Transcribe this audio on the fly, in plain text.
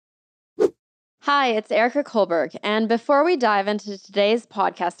Hi, it's Erica Kohlberg, and before we dive into today's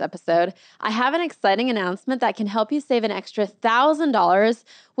podcast episode, I have an exciting announcement that can help you save an extra $1,000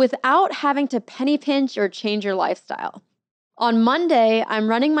 without having to penny pinch or change your lifestyle. On Monday, I'm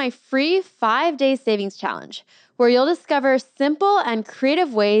running my free 5-day savings challenge, where you'll discover simple and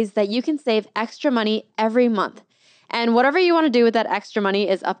creative ways that you can save extra money every month. And whatever you want to do with that extra money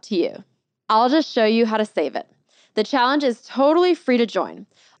is up to you. I'll just show you how to save it. The challenge is totally free to join.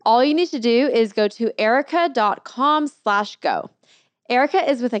 All you need to do is go to erica.com/go. Erica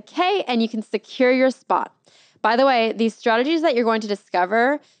is with a K, and you can secure your spot. By the way, these strategies that you're going to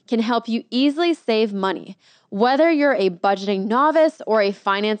discover can help you easily save money, whether you're a budgeting novice or a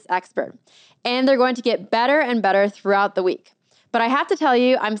finance expert. And they're going to get better and better throughout the week. But I have to tell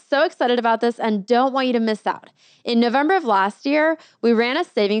you, I'm so excited about this and don't want you to miss out. In November of last year, we ran a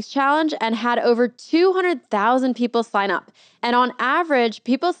savings challenge and had over 200,000 people sign up. And on average,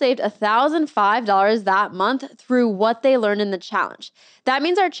 people saved $1,005 that month through what they learned in the challenge. That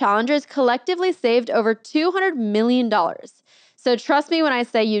means our challengers collectively saved over $200 million. So trust me when I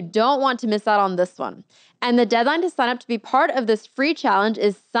say you don't want to miss out on this one. And the deadline to sign up to be part of this free challenge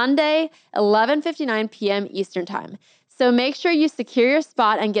is Sunday, 11:59 p.m. Eastern Time. So make sure you secure your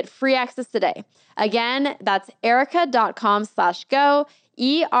spot and get free access today. Again, that's erica.com/go,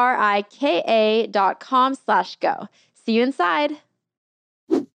 erika.com/go. See you inside.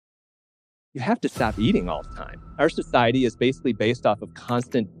 You have to stop eating all the time. Our society is basically based off of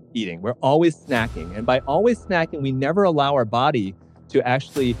constant eating. We're always snacking. And by always snacking, we never allow our body to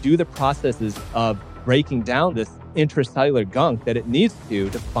actually do the processes of breaking down this intracellular gunk that it needs to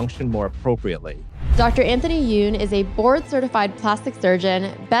function more appropriately. Dr. Anthony Youn is a board-certified plastic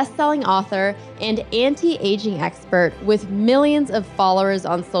surgeon, best-selling author, and anti-aging expert with millions of followers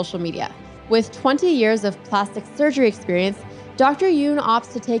on social media. With 20 years of plastic surgery experience, Dr. Youn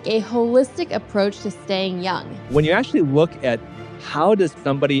opts to take a holistic approach to staying young. When you actually look at how does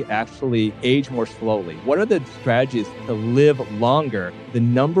somebody actually age more slowly, what are the strategies to live longer, the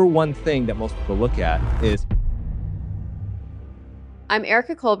number one thing that most people look at is... I'm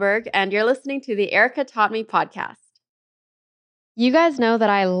Erica Kohlberg, and you're listening to the Erica Taught Me podcast. You guys know that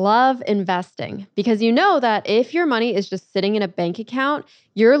I love investing because you know that if your money is just sitting in a bank account,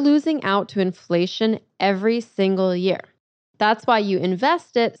 you're losing out to inflation every single year. That's why you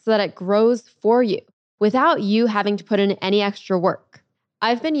invest it so that it grows for you without you having to put in any extra work.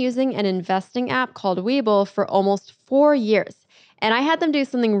 I've been using an investing app called Webull for almost 4 years, and I had them do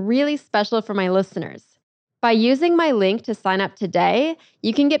something really special for my listeners. By using my link to sign up today,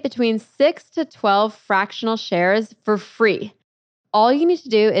 you can get between 6 to 12 fractional shares for free. All you need to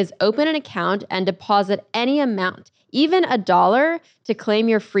do is open an account and deposit any amount, even $1, to claim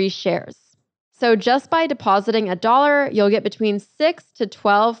your free shares. So just by depositing $1, you'll get between 6 to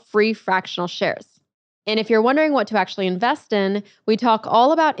 12 free fractional shares. And if you're wondering what to actually invest in, we talk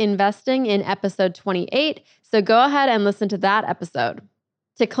all about investing in episode 28, so go ahead and listen to that episode.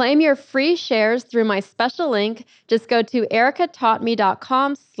 To claim your free shares through my special link, just go to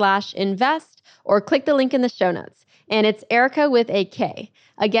ericataughtme.com/invest or click the link in the show notes. And it's Erica with a K.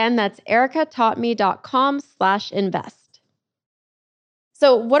 Again, that's ericataughtme.com/invest.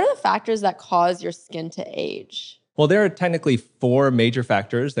 So what are the factors that cause your skin to age? Well, there are technically 4 major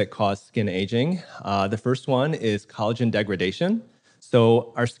factors that cause skin aging. The first one is collagen degradation.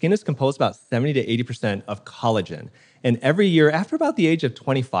 So our skin is composed about 70 to 80% of collagen. And every year, after about the age of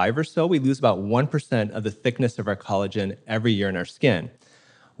 25 or so, we lose about 1% of the thickness of our collagen every year in our skin.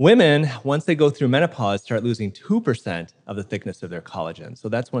 Women, once they go through menopause, start losing 2% of the thickness of their collagen. So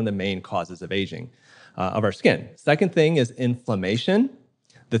that's one of the main causes of aging of our skin. Second thing is inflammation.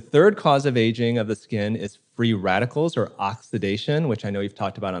 The third cause of aging of the skin is free radicals or oxidation, which I know you've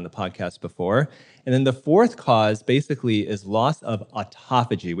talked about on the podcast before. And then the fourth cause basically is loss of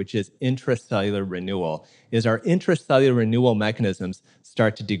autophagy, which is intracellular renewal, is our intracellular renewal mechanisms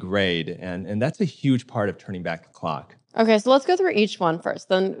start to degrade. And that's a huge part of turning back the clock. Okay, so let's go through each one first.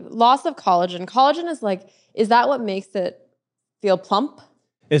 Then loss of collagen. Collagen is that what makes it feel plump?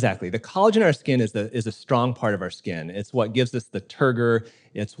 Exactly. The collagen in our skin is a strong part of our skin. It's what gives us the turgor.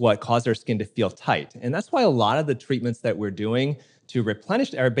 It's what causes our skin to feel tight. And that's why a lot of the treatments that we're doing to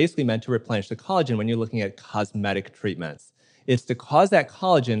replenish are basically meant to replenish the collagen when you're looking at cosmetic treatments. It's to cause that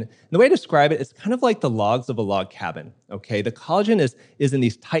collagen. And the way I describe it, it's kind of like the logs of a log cabin. Okay, the collagen is in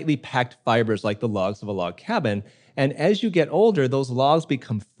these tightly packed fibers like the logs of a log cabin. And as you get older, those logs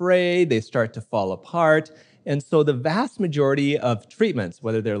become frayed, they start to fall apart. And so the vast majority of treatments,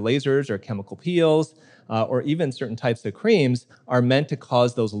 whether they're lasers or chemical peels, or even certain types of creams, are meant to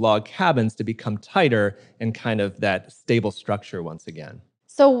cause those log cabins to become tighter and kind of that stable structure once again.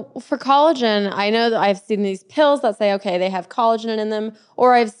 So for collagen, I know that I've seen these pills that say, okay, they have collagen in them,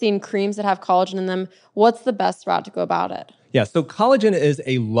 or I've seen creams that have collagen in them. What's the best route to go about it? Yeah, so collagen is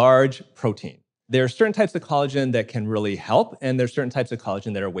a large protein. There are certain types of collagen that can really help, and there's certain types of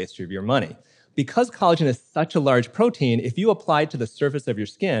collagen that are a waste of your money. Because collagen is such a large protein, if you apply it to the surface of your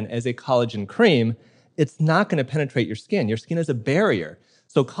skin as a collagen cream, it's not going to penetrate your skin. Your skin is a barrier.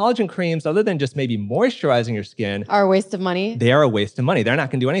 So collagen creams, other than just maybe moisturizing your skin, Are a waste of money? they are a waste of money. They're not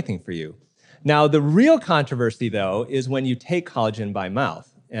going to do anything for you. Now, the real controversy, though, is when you take collagen by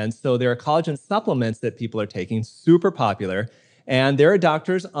mouth. And so there are collagen supplements that people are taking, super popular. And there are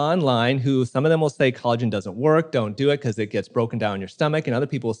doctors online who, some of them will say collagen doesn't work, don't do it because it gets broken down in your stomach. And other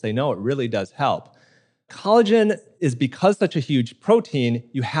people will say, no, it really does help. Collagen is, because such a huge protein,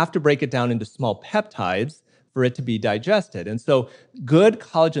 you have to break it down into small peptides for it to be digested. And so good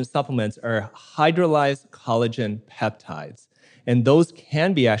collagen supplements are hydrolyzed collagen peptides. And those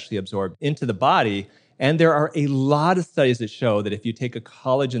can be actually absorbed into the body. And there are a lot of studies that show that if you take a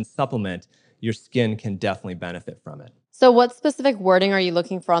collagen supplement, your skin can definitely benefit from it. So what specific wording are you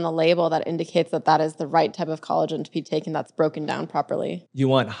looking for on the label that indicates that that is the right type of collagen to be taken that's broken down properly? You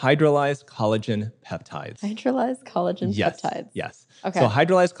want hydrolyzed collagen peptides. Hydrolyzed collagen peptides. Yes. Okay. So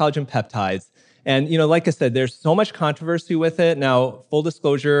hydrolyzed collagen peptides. And, like I said, there's so much controversy with it. Now, full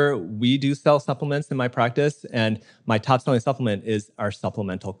disclosure, we do sell supplements in my practice, and my top selling supplement is our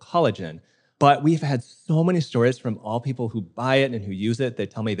supplemental collagen. But we've had so many stories from all people who buy it and who use it. They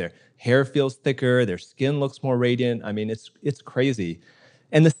tell me their hair feels thicker, their skin looks more radiant. I mean, it's crazy.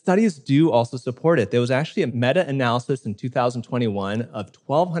 And the studies do also support it. There was actually a meta-analysis in 2021 of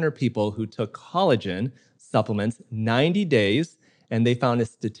 1,200 people who took collagen supplements 90 days, and they found a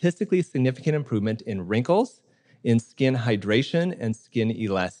statistically significant improvement in wrinkles, in skin hydration, and skin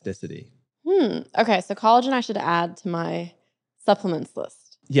elasticity. Okay, so collagen I should add to my supplements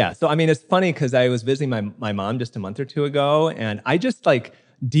list. Yeah, so I mean, it's funny because I was visiting my mom just a month or two ago, and I just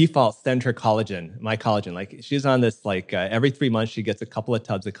default send her my collagen. Like she's on this every 3 months she gets a couple of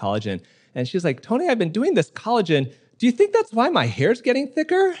tubs of collagen, and she's like, Tony, I've been doing this collagen. Do you think that's why my hair's getting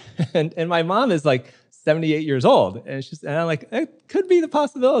thicker? And my mom is like 78 years old, and I'm like, it could be the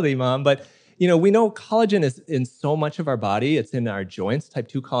possibility, Mom, but we know collagen is in so much of our body. It's in our joints. Type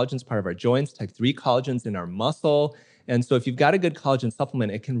 2 collagen is part of our joints. Type 3 collagen's in our muscle. And so if you've got a good collagen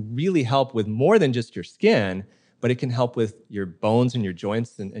supplement, it can really help with more than just your skin, but it can help with your bones and your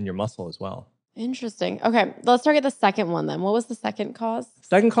joints and your muscle as well. Interesting. Okay, let's target the second one then. What was the second cause?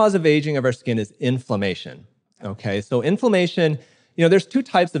 Second cause of aging of our skin is inflammation. Okay, so inflammation, there's two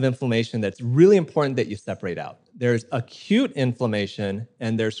types of inflammation that's really important that you separate out. There's acute inflammation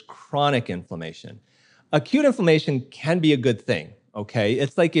and there's chronic inflammation. Acute inflammation can be a good thing. Okay,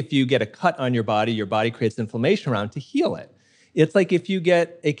 it's like if you get a cut on your body creates inflammation around to heal it. It's like if you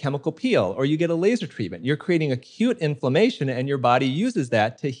get a chemical peel or you get a laser treatment, you're creating acute inflammation and your body uses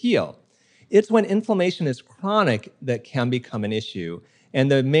that to heal. It's when inflammation is chronic that can become an issue.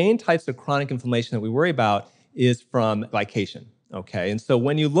 And the main types of chronic inflammation that we worry about is from glycation. Okay, and so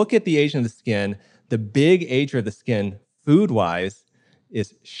when you look at the aging of the skin, the big ager of the skin food-wise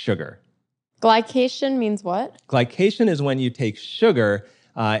is sugar. Glycation means what? Glycation is when you take sugar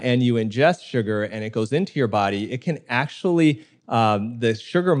and you ingest sugar and it goes into your body. It can actually, the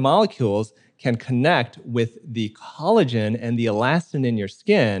sugar molecules can connect with the collagen and the elastin in your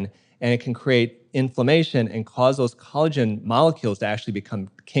skin, and it can create inflammation and cause those collagen molecules to actually become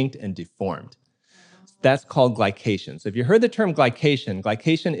kinked and deformed. That's called glycation. So if you heard the term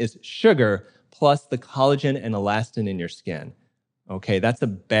glycation is sugar plus the collagen and elastin in your skin. Okay, that's a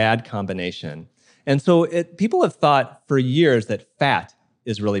bad combination. And so people have thought for years that fat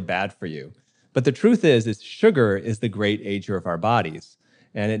is really bad for you. But the truth is sugar is the great ager of our bodies.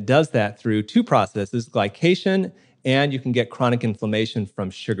 And it does that through two processes, glycation, and you can get chronic inflammation from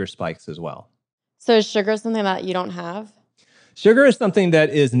sugar spikes as well. So is sugar something that you don't have? Sugar is something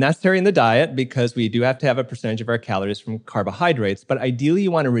that is necessary in the diet because we do have to have a percentage of our calories from carbohydrates, but ideally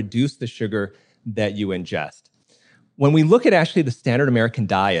you want to reduce the sugar that you ingest. When we look at actually the standard American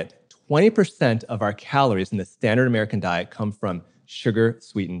diet, 20% of our calories in the standard American diet come from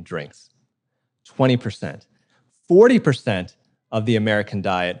sugar-sweetened drinks. 20%. 40% of the American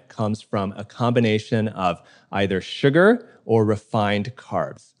diet comes from a combination of either sugar or refined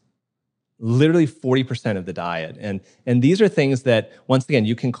carbs. Literally 40% of the diet. And these are things that, once again,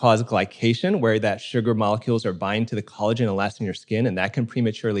 you can cause glycation, where that sugar molecules are binding to the collagen and elastin in your skin, and that can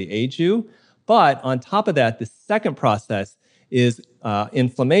prematurely age you. But on top of that, the second process is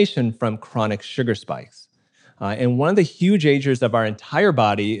inflammation from chronic sugar spikes. And one of the huge agers of our entire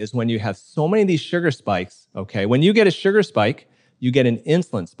body is when you have so many of these sugar spikes, okay? When you get a sugar spike, you get an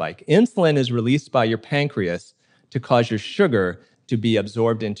insulin spike. Insulin is released by your pancreas to cause your sugar to be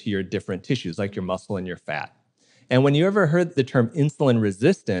absorbed into your different tissues, like your muscle and your fat. And when you ever heard the term insulin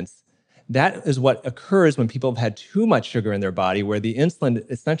resistance, that is what occurs when people have had too much sugar in their body, where the insulin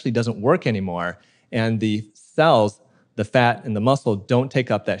essentially doesn't work anymore, and the cells, the fat and the muscle, don't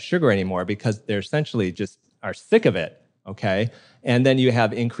take up that sugar anymore because they're essentially just are sick of it, okay? And then you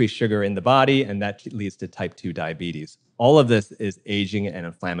have increased sugar in the body, and that leads to type 2 diabetes. All of this is aging and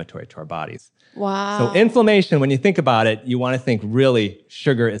inflammatory to our bodies. Wow. So inflammation, when you think about it, you want to think really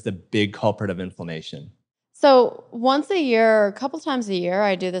sugar is the big culprit of inflammation. So once a year or a couple times a year,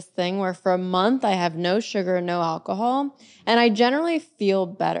 I do this thing where for a month I have no sugar, no alcohol, and I generally feel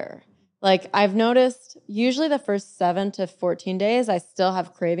better. Like I've noticed usually the first 7 to 14 days, I still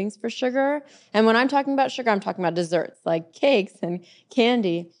have cravings for sugar. And when I'm talking about sugar, I'm talking about desserts like cakes and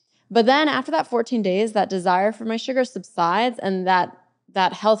candy. But then after that 14 days, that desire for my sugar subsides and that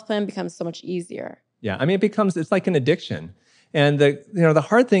health plan becomes so much easier. Yeah, I mean, it's like an addiction. And the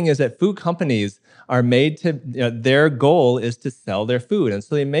hard thing is that food companies are made to, their goal is to sell their food. And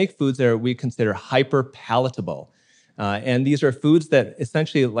so they make foods that we consider hyper palatable. And these are foods that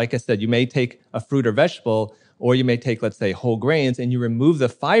essentially, like I said, you may take a fruit or vegetable, or you may take, let's say, whole grains, and you remove the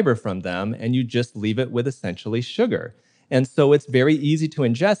fiber from them, and you just leave it with essentially sugar. And so it's very easy to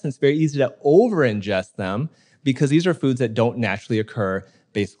ingest, and it's very easy to over-ingest them because these are foods that don't naturally occur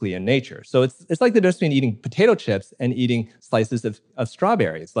basically in nature. So it's like the difference between eating potato chips and eating slices of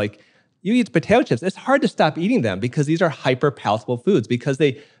strawberries. Like you eat potato chips, it's hard to stop eating them because these are hyper palatable foods because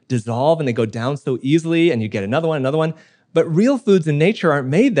they dissolve and they go down so easily and you get another one. But real foods in nature aren't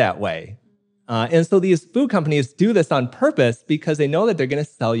made that way. And so these food companies do this on purpose because they know that they're going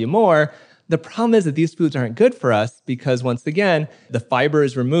to sell you more. The problem is that these foods aren't good for us because, once again, the fiber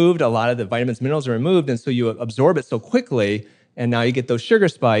is removed, a lot of the vitamins, minerals are removed, and so you absorb it so quickly, and now you get those sugar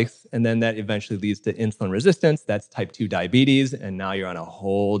spikes, and then that eventually leads to insulin resistance. That's type 2 diabetes, and now you're on a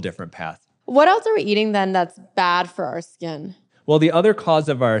whole different path. What else are we eating then that's bad for our skin? Well, the other cause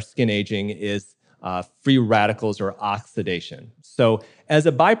of our skin aging is free radicals or oxidation. So as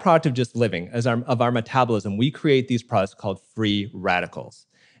a byproduct of just living, of our metabolism, we create these products called free radicals.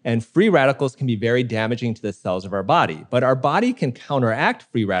 And free radicals can be very damaging to the cells of our body. But our body can counteract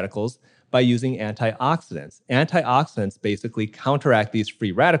free radicals by using antioxidants. Antioxidants basically counteract these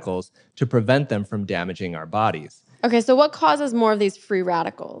free radicals to prevent them from damaging our bodies. Okay, so what causes more of these free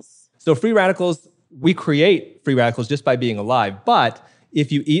radicals? So free radicals, we create free radicals just by being alive. But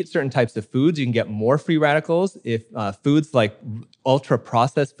if you eat certain types of foods, you can get more free radicals. If foods like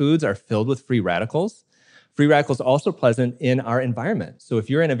ultra-processed foods are filled with free radicals. Free radicals are also present in our environment. So if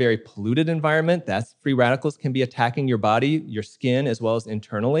you're in a very polluted environment, that's free radicals can be attacking your body, your skin, as well as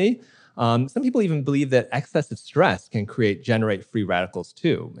internally. Some people even believe that excessive stress can generate free radicals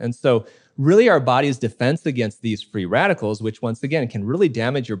too. And so really our body's defense against these free radicals, which once again can really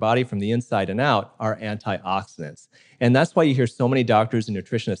damage your body from the inside and out, are antioxidants. And that's why you hear so many doctors and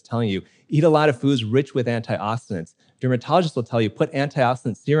nutritionists telling you, eat a lot of foods rich with antioxidants. Dermatologists will tell you, put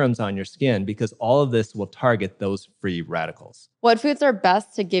antioxidant serums on your skin because all of this will target those free radicals. What foods are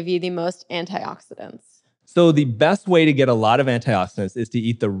best to give you the most antioxidants? So the best way to get a lot of antioxidants is to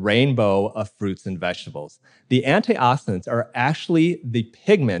eat the rainbow of fruits and vegetables. The antioxidants are actually the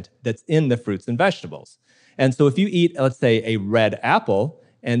pigment that's in the fruits and vegetables. And so if you eat, let's say, a red apple,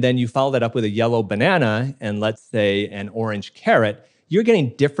 and then you follow that up with a yellow banana and let's say an orange carrot, you're getting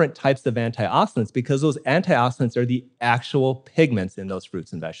different types of antioxidants because those antioxidants are the actual pigments in those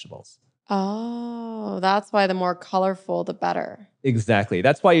fruits and vegetables. Oh, that's why the more colorful, the better. Exactly.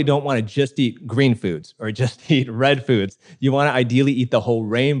 That's why you don't want to just eat green foods or just eat red foods. You want to ideally eat the whole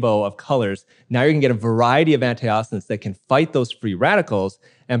rainbow of colors. Now you can get a variety of antioxidants that can fight those free radicals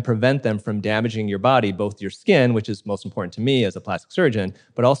and prevent them from damaging your body, both your skin, which is most important to me as a plastic surgeon,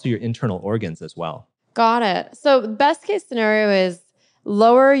 but also your internal organs as well. Got it. So the best case scenario is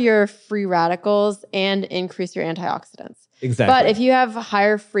lower your free radicals and increase your antioxidants. Exactly. But if you have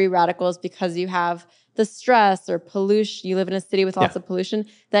higher free radicals because you have the stress or pollution, you live in a city with lots of pollution,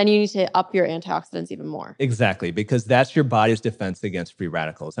 then you need to up your antioxidants even more. Exactly, because that's your body's defense against free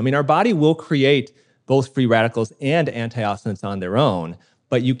radicals. I mean, our body will create both free radicals and antioxidants on their own,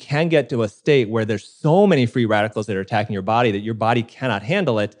 but you can get to a state where there's so many free radicals that are attacking your body that your body cannot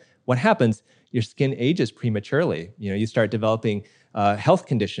handle it. What happens? Your skin ages prematurely. You start developing health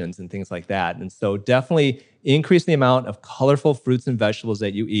conditions and things like that. And so definitely increase the amount of colorful fruits and vegetables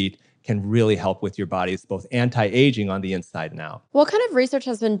that you eat can really help with your body's both anti-aging on the inside and out. What kind of research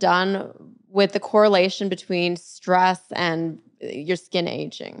has been done with the correlation between stress and your skin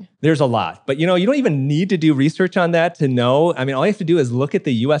aging? There's a lot, but you don't even need to do research on that to know. I mean, all you have to do is look at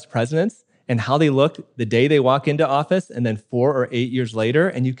the US presidents and how they look the day they walk into office and then 4 or 8 years later,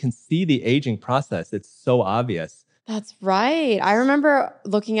 and you can see the aging process. It's so obvious. That's right. I remember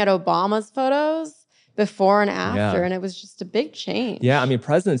looking at Obama's photos before and after, and it was just a big change. Yeah, I mean,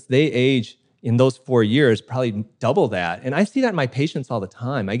 presidents, they age in those 4 years, probably double that. And I see that in my patients all the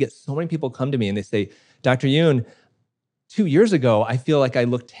time. I get so many people come to me and they say, Dr. Youn, 2 years ago, I feel like I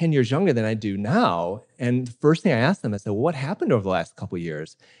look 10 years younger than I do now. And the first thing I ask them, I said, well, what happened over the last couple of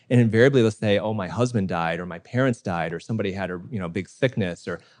years? And invariably they'll say, oh, my husband died, or my parents died, or somebody had a big sickness,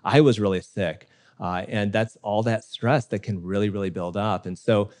 or I was really sick. And that's all that stress that can really, really build up. And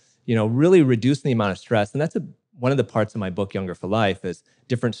so, really reducing the amount of stress. And that's one of the parts of my book, Younger for Life, is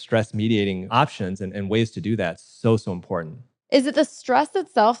different stress mediating options and ways to do that. So important. Is it the stress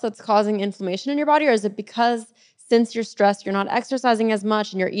itself that's causing inflammation in your body, or is it because since you're stressed, you're not exercising as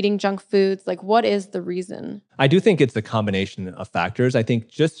much and you're eating junk foods? Like, what is the reason? I do think it's a combination of factors. I think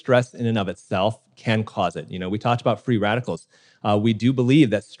just stress in and of itself can cause it. We talked about free radicals. We do believe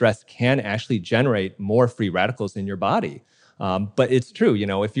that stress can actually generate more free radicals in your body. But it's true,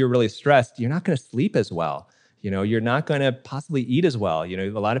 if you're really stressed, you're not going to sleep as well. You're not going to possibly eat as well. A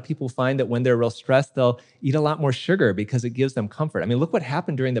lot of people find that when they're real stressed, they'll eat a lot more sugar because it gives them comfort. I mean, look what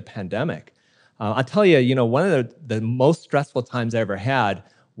happened during the pandemic. I'll tell you, one of the most stressful times I ever had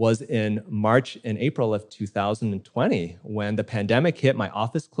was in March and April of 2020 when the pandemic hit. My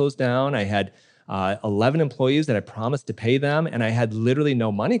office closed down. I had 11 employees that I promised to pay them, and I had literally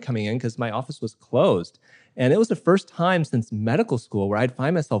no money coming in because my office was closed. And it was the first time since medical school where I'd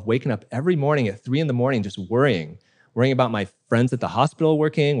find myself waking up every morning at 3 a.m. just worrying about my friends at the hospital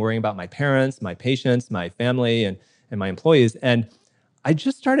worrying about my parents, my patients, my family, and my employees. And I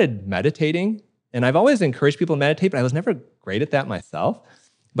just started meditating. And I've always encouraged people to meditate, but I was never great at that myself.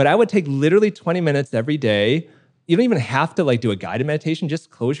 But I would take literally 20 minutes every day. You don't even have to do a guided meditation. Just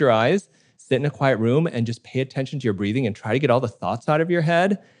close your eyes, sit in a quiet room, and just pay attention to your breathing and try to get all the thoughts out of your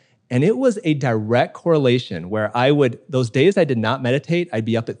head. And it was a direct correlation where those days I did not meditate, I'd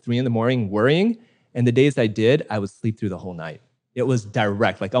be up at 3 a.m. worrying. And the days I did, I would sleep through the whole night. It was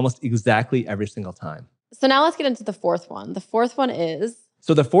direct, almost exactly every single time. So now let's get into the fourth one. The fourth one is...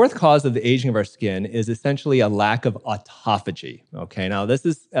 So the fourth cause of the aging of our skin is essentially a lack of autophagy. Okay, now this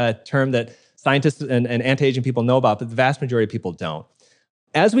is a term that scientists and anti-aging people know about, but the vast majority of people don't.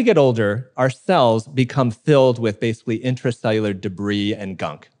 As we get older, our cells become filled with basically intracellular debris and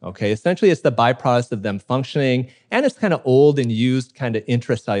gunk. Okay, essentially it's the byproduct of them functioning, and it's kind of old and used kind of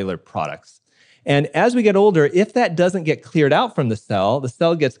intracellular products. And as we get older, if that doesn't get cleared out from the cell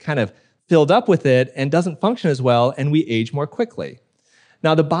gets kind of filled up with it and doesn't function as well, and we age more quickly.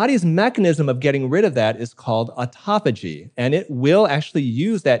 Now, the body's mechanism of getting rid of that is called autophagy, and it will actually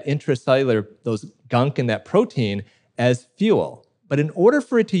use that intracellular, those gunk and that protein, as fuel. But in order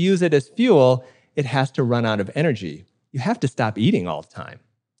for it to use it as fuel, it has to run out of energy. You have to stop eating all the time.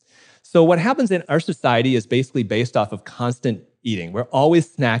 So what happens in our society is basically based off of constant eating. We're always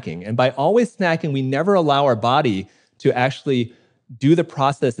snacking, and by always snacking, we never allow our body to actually do the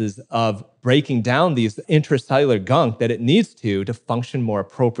processes of breaking down these intracellular gunk that it needs to function more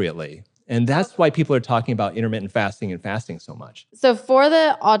appropriately. And that's why people are talking about intermittent fasting and fasting so much. So for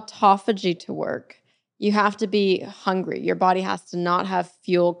the autophagy to work, you have to be hungry. Your body has to not have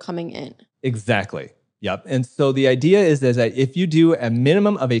fuel coming in. Exactly. Yep. And so the idea is that if you do a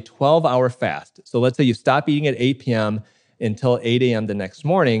minimum of a 12-hour fast, so let's say you stop eating at 8 p.m. until 8 a.m. the next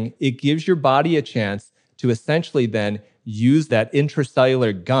morning, it gives your body a chance to essentially then use that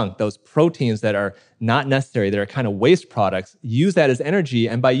intracellular gunk, those proteins that are not necessary, that are kind of waste products, use that as energy.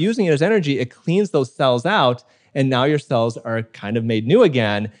 And by using it as energy, it cleans those cells out. And now your cells are kind of made new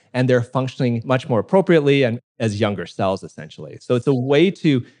again, and they're functioning much more appropriately and as younger cells, essentially. So it's a way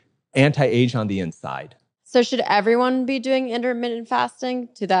to anti-age on the inside. So should everyone be doing intermittent fasting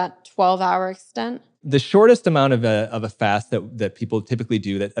to that 12-hour extent? The shortest amount of a fast that people typically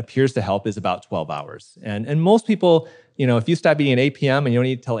do that appears to help is about 12 hours. And most people, if you stop eating at 8 p.m. and you don't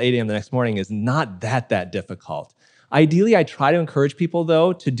eat till 8 a.m. the next morning, is not that difficult. Ideally, I try to encourage people,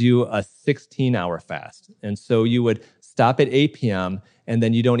 though, to do a 16-hour fast. And so you would stop at 8 p.m. and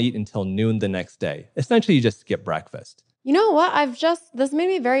then you don't eat until noon the next day. Essentially, you just skip breakfast. You know what? This made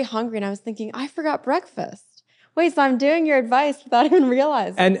me very hungry, and I was thinking, I forgot breakfast. Wait, so I'm doing your advice without even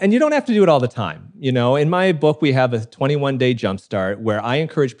realizing. And you don't have to do it all the time. In my book, we have a 21-day jumpstart where I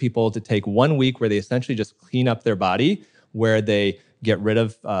encourage people to take 1 week where they essentially just clean up their body, where they get rid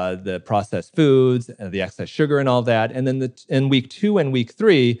of the processed foods, the excess sugar and all that. And then in week 2 and week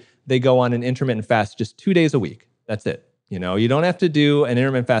 3, they go on an intermittent fast just 2 days a week. That's it. You don't have to do an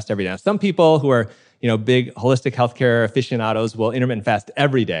intermittent fast every day. Now, some people who are, big holistic healthcare aficionados will intermittent fast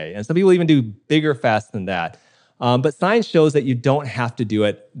every day. And some people even do bigger fasts than that. But science shows that you don't have to do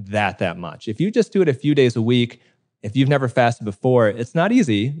it that much. If you just do it a few days a week, if you've never fasted before, it's not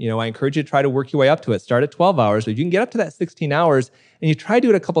easy. I encourage you to try to work your way up to it. Start at 12 hours. If you can get up to that 16 hours and you try to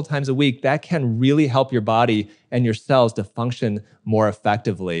do it a couple times a week, that can really help your body and your cells to function more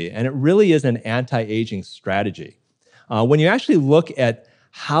effectively. And it really is an anti-aging strategy. When you actually look at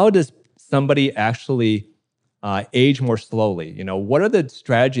how does somebody actually age more slowly, what are the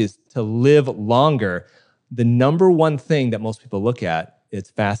strategies to live longer? The number one thing that most people look at is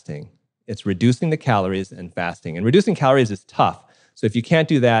fasting. It's reducing the calories and fasting. And reducing calories is tough. So if you can't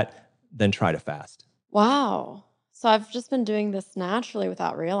do that, then try to fast. Wow. So I've just been doing this naturally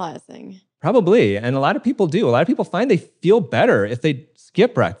without realizing. Probably. And a lot of people do. A lot of people find they feel better if they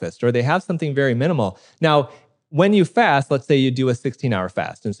skip breakfast or they have something very minimal. Now, when you fast, let's say you do a 16-hour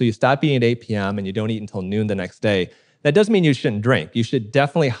fast. And so you stop eating at 8 p.m. and you don't eat until noon the next day. That doesn't mean you shouldn't drink. You should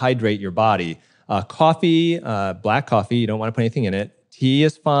definitely hydrate your body. Coffee, black coffee, you don't want to put anything in it. Tea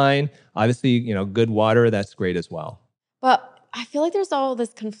is fine. Obviously, good water, that's great as well. But I feel like there's all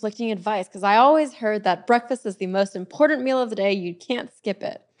this conflicting advice because I always heard that breakfast is the most important meal of the day. You can't skip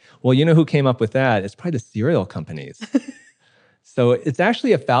it. Well, you know who came up with that? It's probably the cereal companies. So it's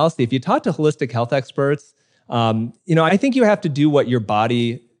actually a fallacy. If you talk to holistic health experts, I think you have to do what your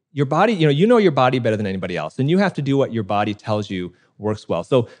body, you know your body better than anybody else. And you have to do what your body tells you works well.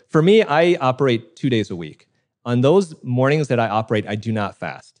 So for me, I operate 2 days a week. On those mornings that I operate, I do not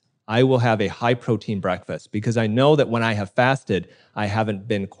fast. I will have a high protein breakfast because I know that when I have fasted, I haven't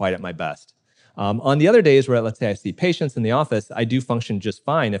been quite at my best. On the other days where, let's say I see patients in the office, I do function just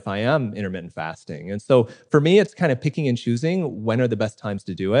fine if I am intermittent fasting. And so for me, it's kind of picking and choosing when are the best times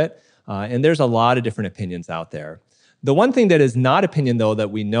to do it. And there's a lot of different opinions out there. The one thing that is not opinion, though,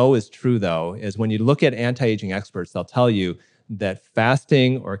 that we know is true, though, is when you look at anti-aging experts, they'll tell you that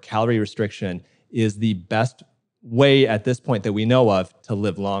fasting or calorie restriction is the best way at this point that we know of to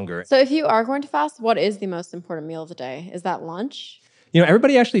live longer. So if you are going to fast, what is the most important meal of the day? Is that lunch?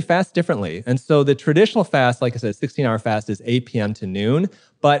 Everybody actually fasts differently. And so the traditional fast, like I said, 16-hour fast is 8 p.m. to noon.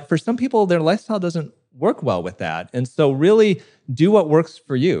 But for some people, their lifestyle doesn't work well with that. And so really do what works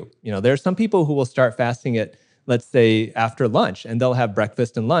for you. There are some people who will start fasting at, let's say, after lunch, and they'll have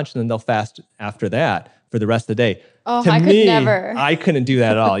breakfast and lunch, and then they'll fast after that for the rest of the day. Oh, I could never. I couldn't do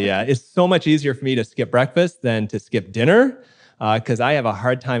that at all. Yeah. It's so much easier for me to skip breakfast than to skip dinner because I have a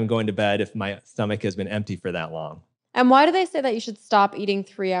hard time going to bed if my stomach has been empty for that long. And why do they say that you should stop eating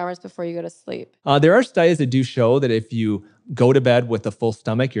 3 hours before you go to sleep? There are studies that do show that if you go to bed with a full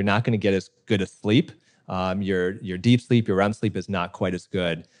stomach, you're not going to get as good a sleep. Your deep sleep, your REM sleep is not quite as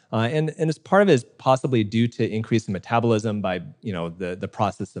good. And as part of it is possibly due to increase in metabolism by, the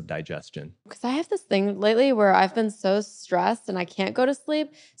process of digestion. Because I have this thing lately where I've been so stressed and I can't go to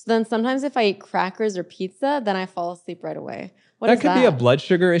sleep. So then sometimes if I eat crackers or pizza, then I fall asleep right away. That could be a blood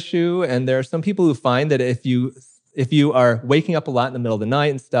sugar issue. And there are some people who find that if you are waking up a lot in the middle of the night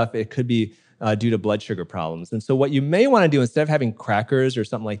and stuff, it could be due to blood sugar problems. And so what you may want to do instead of having crackers or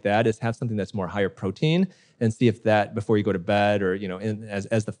something like that is have something that's more higher protein and see if that before you go to bed or,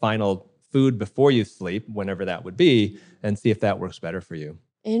 as the final food before you sleep, whenever that would be, and see if that works better for you.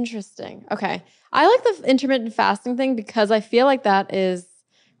 Interesting. Okay. I like the intermittent fasting thing because I feel like that is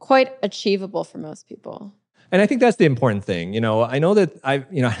quite achievable for most people. And I think that's the important thing. I know that I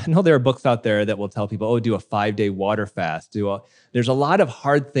know there are books out there that will tell people, do a 5-day water fast. There's a lot of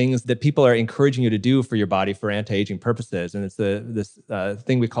hard things that people are encouraging you to do for your body for anti-aging purposes. And it's this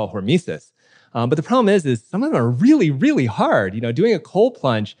thing we call hormesis. But the problem is some of them are really, really hard. Doing a cold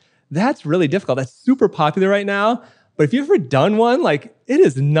plunge, that's really difficult. That's super popular right now. But if you've ever done one, it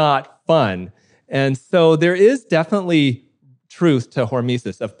is not fun. And so there is definitely truth to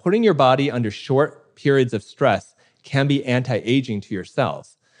hormesis of putting your body under short periods of stress can be anti-aging to your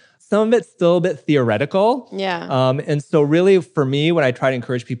cells. Some of it's still a bit theoretical. Yeah. And so really for me, what I try to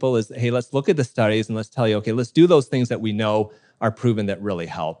encourage people is, hey, let's look at the studies and let's tell you, okay, let's do those things that we know are proven that really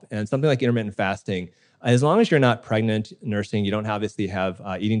help. And something like intermittent fasting, as long as you're not pregnant, nursing, you don't obviously have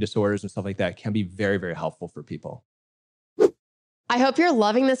eating disorders and stuff like that, can be very, very helpful for people. I hope you're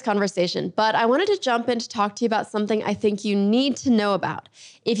loving this conversation, but I wanted to jump in to talk to you about something I think you need to know about.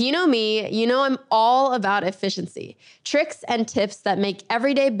 If you know me, you know I'm all about efficiency, tricks and tips that make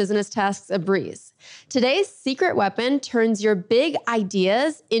everyday business tasks a breeze. Today's secret weapon turns your big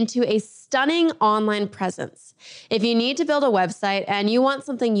ideas into a stunning online presence. If you need to build a website and you want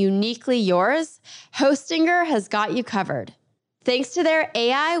something uniquely yours, Hostinger has got you covered. Thanks to their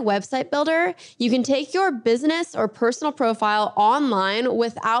AI website builder, you can take your business or personal profile online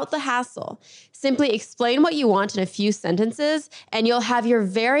without the hassle. Simply explain what you want in a few sentences, and you'll have your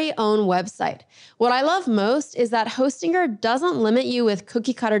very own website. What I love most is that Hostinger doesn't limit you with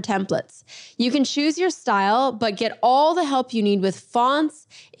cookie-cutter templates. You can choose your style, but get all the help you need with fonts,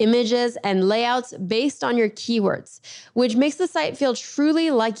 images, and layouts based on your keywords, which makes the site feel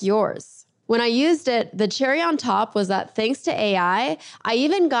truly like yours. When I used it, the cherry on top was that thanks to AI, I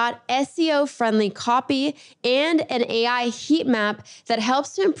even got SEO-friendly copy and an AI heat map that helps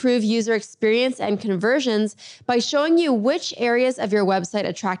to improve user experience and conversions by showing you which areas of your website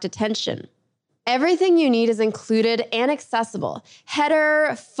attract attention. Everything you need is included and accessible.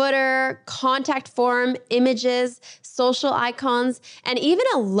 Header, footer, contact form, images, social icons, and even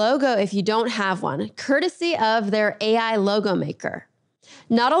a logo if you don't have one, courtesy of their AI logo maker.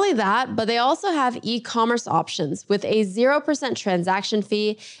 Not only that, but they also have e-commerce options with a 0% transaction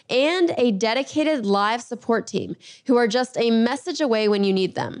fee and a dedicated live support team who are just a message away when you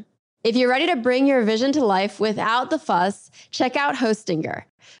need them. If you're ready to bring your vision to life without the fuss, check out Hostinger.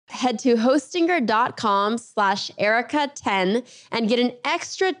 Head to hostinger.com/Erica10 and get an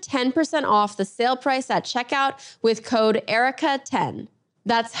extra 10% off the sale price at checkout with code Erica10.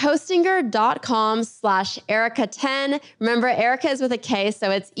 That's hostinger.com/Erica10. Remember, Erica is with a K,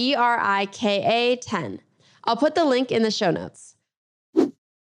 so it's ERIKA 10. I'll put the link in the show notes.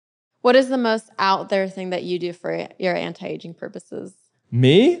 What is the most out there thing that you do for your anti-aging purposes?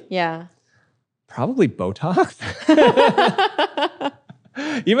 Me? Yeah. Probably Botox.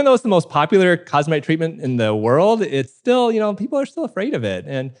 Even though it's the most popular cosmetic treatment in the world, it's still, people are still afraid of it.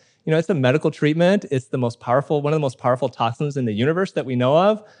 And it's a medical treatment. It's one of the most powerful toxins in the universe that we know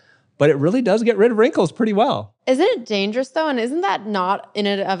of, but it really does get rid of wrinkles pretty well. Isn't it dangerous though? And isn't that not in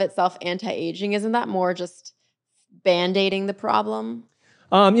and of itself anti-aging? Isn't that more just band-aiding the problem?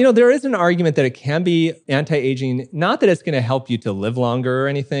 There is an argument that it can be anti-aging, not that it's going to help you to live longer or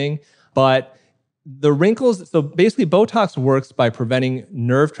anything, but the wrinkles, so basically Botox works by preventing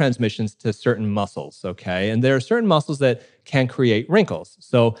nerve transmissions to certain muscles, okay? And there are certain muscles that can create wrinkles.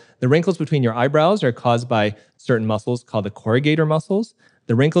 So the wrinkles between your eyebrows are caused by certain muscles called the corrugator muscles.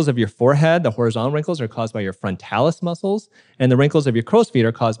 The wrinkles of your forehead, the horizontal wrinkles, are caused by your frontalis muscles. And the wrinkles of your crow's feet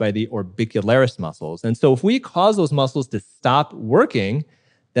are caused by the orbicularis muscles. And so if we cause those muscles to stop working,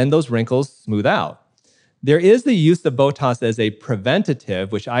 then those wrinkles smooth out. There is the use of Botox as a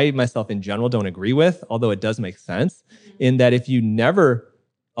preventative, which I myself in general don't agree with, although it does make sense, in that if you never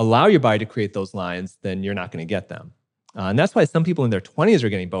allow your body to create those lines, then you're not going to get them. And that's why some people in their 20s are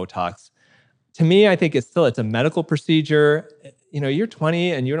getting Botox. To me, I think it's a medical procedure. You're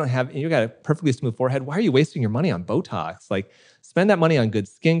 20 and you got a perfectly smooth forehead. Why are you wasting your money on Botox? Spend that money on good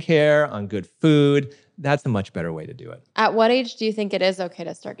skincare, on good food. That's a much better way to do it. At what age do you think it is okay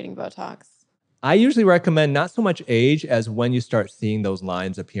to start getting Botox? I usually recommend not so much age as when you start seeing those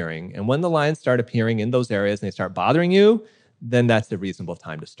lines appearing. And when the lines start appearing in those areas and they start bothering you, then that's a reasonable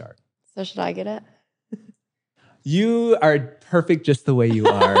time to start. So should I get it? You are perfect just the way you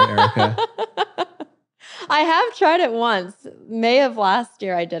are, Erica. I have tried it once. May of last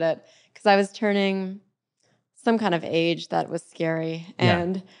year I did it because I was turning some kind of age that was scary.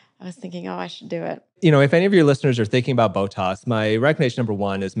 And I was thinking, I should do it. If any of your listeners are thinking about Botox, my recommendation number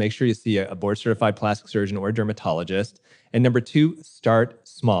one is make sure you see a board-certified plastic surgeon or a dermatologist. And number two, start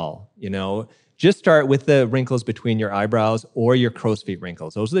small. Just start with the wrinkles between your eyebrows or your crow's feet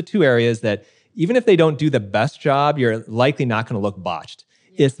wrinkles. Those are the two areas that even if they don't do the best job, you're likely not going to look botched.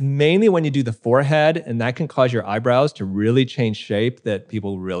 Yeah. It's mainly when you do the forehead, and that can cause your eyebrows to really change shape, that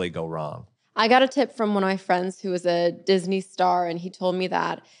people really go wrong. I got a tip from one of my friends who was a Disney star, and he told me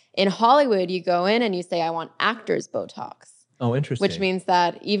that in Hollywood, you go in and you say, I want actor's Botox. Oh, interesting. Which means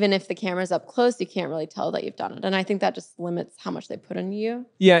that even if the camera's up close, you can't really tell that you've done it. And I think that just limits how much they put into you.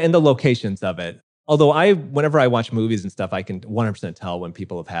 Yeah, and the locations of it. Although whenever I watch movies and stuff, I can 100% tell when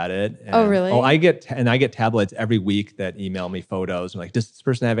people have had it. And, oh, really? I get tabloids every week that email me photos. And does this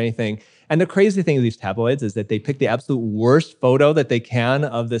person have anything? And the crazy thing of these tabloids is that they pick the absolute worst photo that they can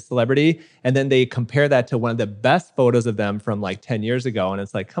of this celebrity, and then they compare that to one of the best photos of them from 10 years ago. And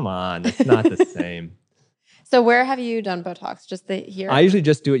it's come on, it's not the same. So where have you done Botox? Just here? I usually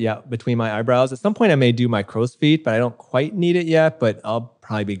just do it, between my eyebrows. At some point, I may do my crow's feet, but I don't quite need it yet. But I'll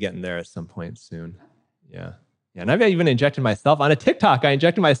probably be getting there at some point soon. Yeah. And I've even injected myself. On a TikTok, I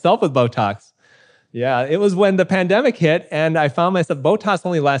injected myself with Botox. Yeah, it was when the pandemic hit, and I found myself, Botox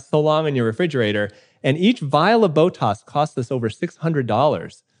only lasts so long in your refrigerator, and each vial of Botox cost us over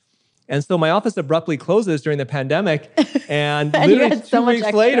 $600. And so my office abruptly closes during the pandemic, and, and literally 2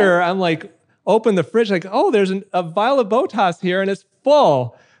 weeks later, I'm open the fridge, like, oh, there's a vial of Botox here and it's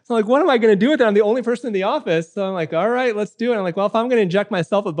full. So I'm like, what am I going to do with it? I'm the only person in the office. So I'm like, all right, let's do it. I'm like, well, if I'm going to inject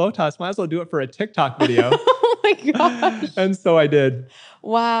myself with Botox, might as well do it for a TikTok video. Oh my gosh. And so I did.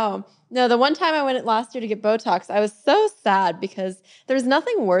 Wow. No, the one time I went last year to get Botox, I was so sad because there's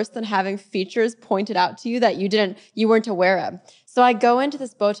nothing worse than having features pointed out to you that you weren't aware of. So I go into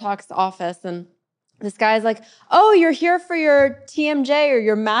this Botox office and this guy's like, oh, you're here for your TMJ or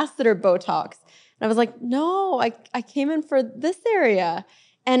your masseter Botox. And I was like, no, I came in for this area.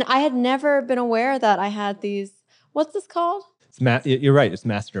 And I had never been aware that I had these, what's this called? You're right. It's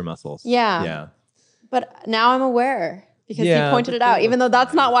masseter muscles. Yeah. Yeah. But now I'm aware because he pointed it out, even though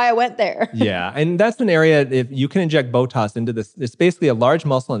that's not why I went there. Yeah. And that's an area, if you can inject Botox into this, it's basically a large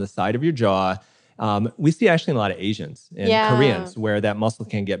muscle on the side of your jaw. We see actually in a lot of Asians and Koreans where that muscle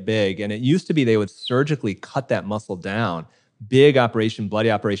can get big. And it used to be they would surgically cut that muscle down. Big operation, bloody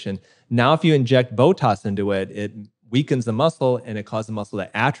operation. Now, if you inject Botox into it, it weakens the muscle and it causes the muscle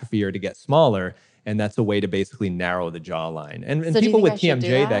to atrophy or to get smaller. And that's a way to basically narrow the jawline. And So people with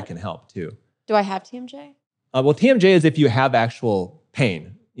TMJ, that can help too. Do I have TMJ? Well, TMJ is if you have actual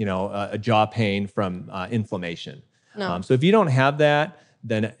pain, a jaw pain from inflammation. No. So if you don't have that,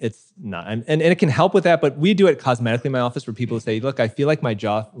 then it's not. And it can help with that, but we do it cosmetically in my office where people say, look, I feel like my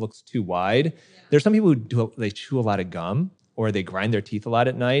jaw looks too wide. Yeah. There's some people who they chew a lot of gum or they grind their teeth a lot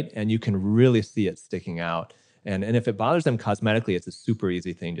at night, and you can really see it sticking out. And if it bothers them cosmetically, it's a super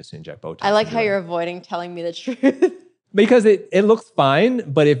easy thing just to inject Botox. I like how you're avoiding telling me the truth. Because it looks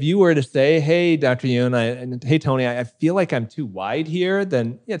fine, but if you were to say, hey, Dr. Youn, hey, Tony, I feel like I'm too wide here,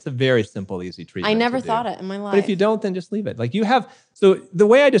 then it's a very simple, easy treatment. I never thought it in my life. But if you don't, then just leave it. Like so the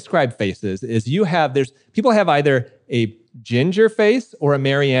way I describe faces is people have either a ginger face or a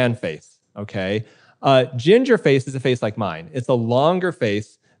Marianne face, okay? Ginger face is a face like mine. It's a longer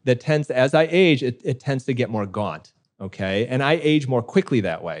face that tends, as I age, it tends to get more gaunt, okay? And I age more quickly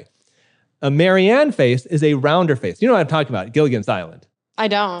that way. A Marianne face is a rounder face. You know what I'm talking about, Gilligan's Island. I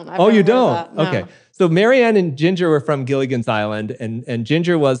don't. You don't? No. Okay. So Marianne and Ginger were from Gilligan's Island, and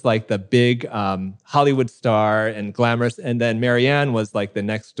Ginger was like the big Hollywood star and glamorous, and then Marianne was like the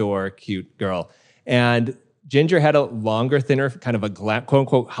next door cute girl. And Ginger had a longer, thinner, kind of a quote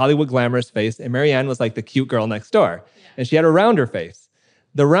unquote Hollywood glamorous face, and Marianne was like the cute girl next door. Yeah. And she had a rounder face.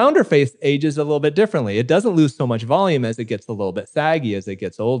 The rounder face ages a little bit differently. It doesn't lose so much volume as it gets a little bit saggy as it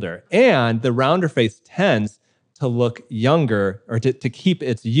gets older. And the rounder face tends to look younger or to keep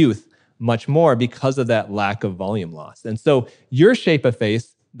its youth much more because of that lack of volume loss. And so your shape of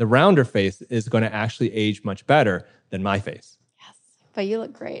face, the rounder face, is going to actually age much better than my face. Yes, but you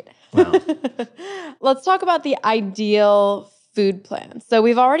look great. Wow. Let's talk about the ideal food plan. So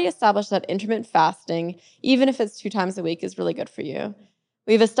we've already established that intermittent fasting, even if it's 2 times a week, is really good for you.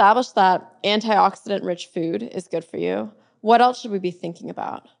 We've established that antioxidant-rich food is good for you. What else should we be thinking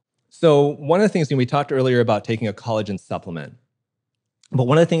about? So one of the things, we talked earlier about taking a collagen supplement. But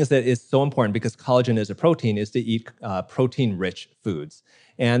one of the things that is so important, because collagen is a protein, is to eat protein-rich foods.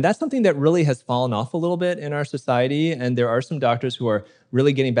 And that's something that really has fallen off a little bit in our society. And there are some doctors who are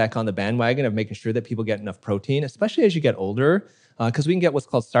really getting back on the bandwagon of making sure that people get enough protein, especially as you get older. Because we can get what's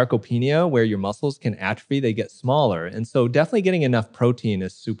called sarcopenia, where your muscles can atrophy, they get smaller. And so definitely getting enough protein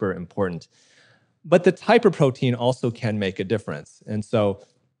is super important. But the type of protein also can make a difference. And so,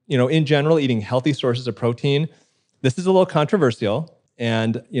 in general, eating healthy sources of protein, this is a little controversial.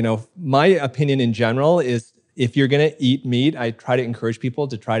 And, my opinion in general is if you're going to eat meat, I try to encourage people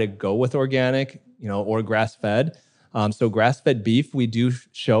to try to go with organic, or grass-fed. So grass-fed beef, we do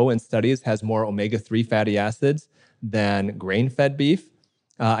show in studies, has more omega-3 fatty acids than grain-fed beef.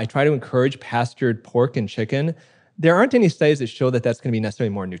 I try to encourage pastured pork and chicken. There aren't any studies that show that that's going to be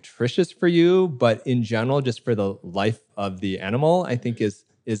necessarily more nutritious for you, but in general, just for the life of the animal, I think is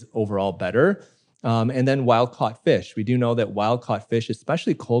overall better. And then wild-caught fish. We do know that wild-caught fish,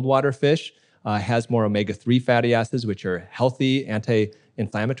 especially cold water fish, has more omega-3 fatty acids, which are healthy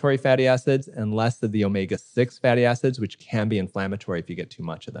anti-inflammatory fatty acids, and less of the omega-6 fatty acids, which can be inflammatory if you get too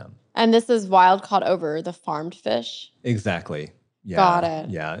much of them. And this is wild-caught over the farmed fish? Exactly. Yeah. Got it.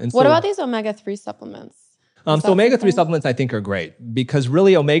 Yeah. And what about these omega-3 supplements? So omega-3 supplements, I think, are great because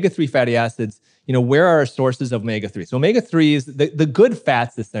really omega-3 fatty acids, where are our sources of omega-3? So omega-3s, the good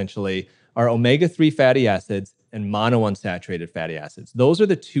fats essentially are omega-3 fatty acids and monounsaturated fatty acids. Those are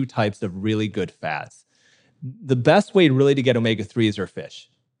the 2 types of really good fats. The best way really to get omega-3s are fish.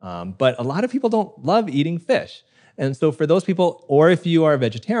 But a lot of people don't love eating fish. And so for those people, or if you are a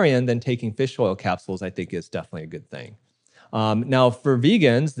vegetarian, then taking fish oil capsules, I think is definitely a good thing. Now, for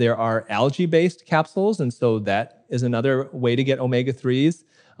vegans, there are algae-based capsules, and so that is another way to get omega-3s.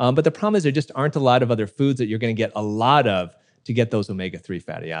 But the problem is there just aren't a lot of other foods that you're going to get a lot of to get those omega-3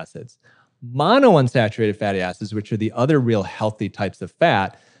 fatty acids. Monounsaturated fatty acids, which are the other real healthy types of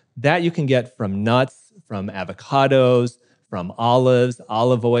fat, that you can get from nuts, from avocados, from olives,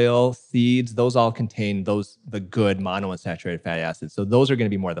 olive oil, seeds. Those all contain the good monounsaturated fatty acids. So those are going to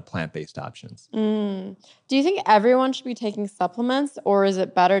be more the plant-based options. Do you think everyone should be taking supplements, or is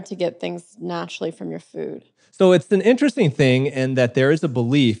it better to get things naturally from your food? So it's an interesting thing in that there is a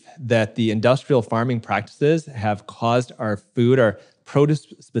belief that the industrial farming practices have caused our food, our produce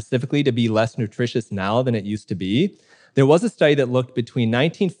specifically, to be less nutritious now than it used to be. There was a study that looked between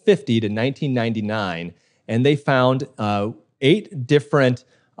 1950 to 1999, and they found 8 different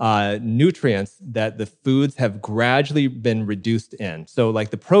nutrients that the foods have gradually been reduced in. So like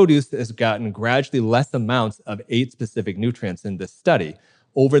the produce has gotten gradually less amounts of 8 specific nutrients in this study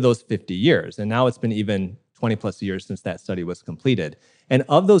over those 50 years. And now it's been even 20 plus years since that study was completed. And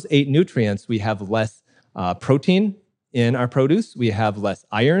of those 8 nutrients, we have less protein in our produce, we have less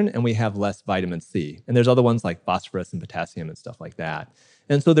iron, and we have less vitamin C. And there's other ones like phosphorus and potassium and stuff like that.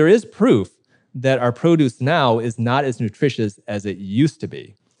 And so there is proof that our produce now is not as nutritious as it used to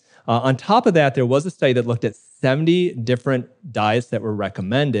be. On top of that, there was a study that looked at 70 different diets that were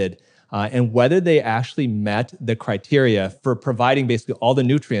recommended and whether they actually met the criteria for providing basically all the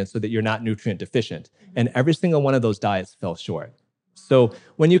nutrients so that you're not nutrient deficient. And every single one of those diets fell short. So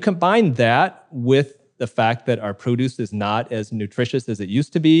when you combine that with the fact that our produce is not as nutritious as it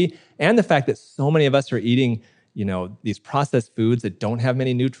used to be, and the fact that so many of us are eating, these processed foods that don't have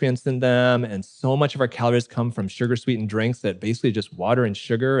many nutrients in them, and so much of our calories come from sugar-sweetened drinks that basically just water and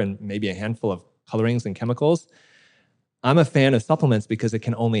sugar and maybe a handful of colorings and chemicals, I'm a fan of supplements because it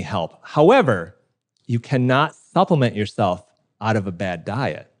can only help. However, you cannot supplement yourself out of a bad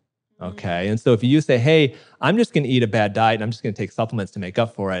diet. Okay. And so if you say, hey, I'm just going to eat a bad diet and I'm just going to take supplements to make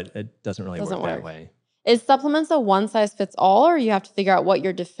up for it, it doesn't really work that way. Is supplements a one-size-fits-all, or you have to figure out what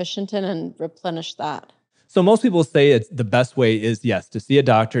you're deficient in and replenish that? So most people say it's the best way is, yes, to see a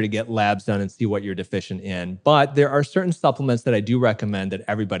doctor to get labs done and see what you're deficient in. But there are certain supplements that I do recommend that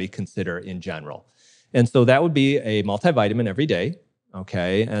everybody consider in general. And so that would be a multivitamin every day.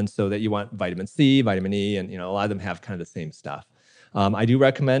 Okay. And so that you want vitamin C, vitamin E, and a lot of them have kind of the same stuff. I do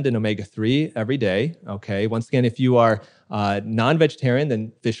recommend an omega-3 every day. Okay. Once again, if you are non-vegetarian,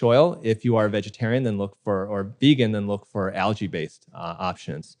 then fish oil. If you are vegetarian, then or vegan, then look for algae-based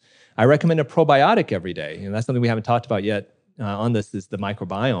options. I recommend a probiotic every day. And that's something we haven't talked about yet on this is the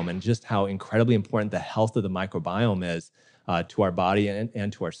microbiome and just how incredibly important the health of the microbiome is to our body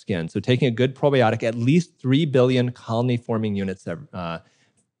and to our skin. So taking a good probiotic, at least 3 billion colony-forming units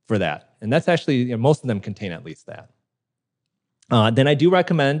for that. And that's actually, most of them contain at least that. Then I do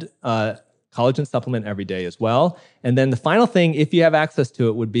recommend collagen supplement every day as well. And then the final thing, if you have access to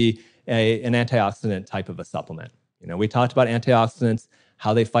it, would be an antioxidant type of a supplement. We talked about antioxidants,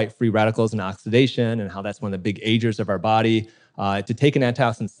 how they fight free radicals and oxidation, and how that's one of the big agers of our body. To take an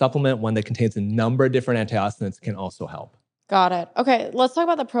antioxidant supplement, one that contains a number of different antioxidants, can also help. Got it. Okay, let's talk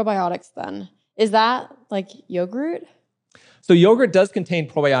about the probiotics then. Is that like yogurt? So yogurt does contain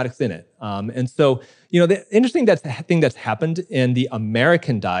probiotics in it. And so, the interesting thing that's happened in the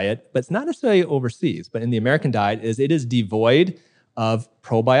American diet, but it's not necessarily overseas, but in the American diet is it is devoid of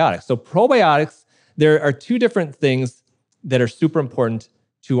probiotics. So probiotics, there are 2 different things that are super important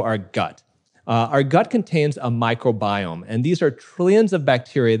to our gut. Our gut contains a microbiome, and these are trillions of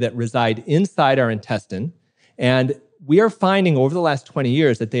bacteria that reside inside our intestine. And we are finding over the last 20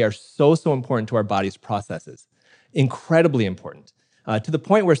 years that they are so important to our body's processes. Incredibly important, to the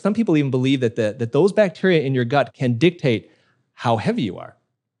point where some people even believe that those bacteria in your gut can dictate how heavy you are,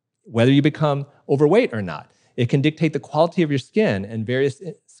 whether you become overweight or not. It can dictate the quality of your skin and various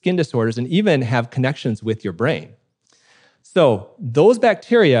skin disorders, and even have connections with your brain. So those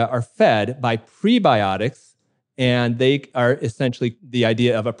bacteria are fed by prebiotics, and they are essentially the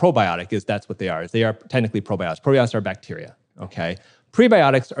idea of a probiotic is that's what they are. They are technically probiotics. Probiotics are bacteria, okay?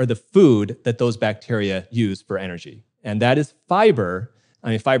 Prebiotics are the food that those bacteria use for energy. And that is fiber.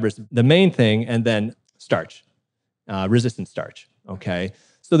 Fiber is the main thing, and then starch, resistant starch, okay?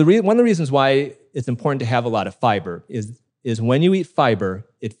 So one of the reasons why it's important to have a lot of fiber is when you eat fiber,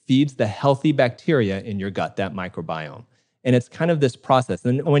 it feeds the healthy bacteria in your gut, that microbiome. And it's kind of this process.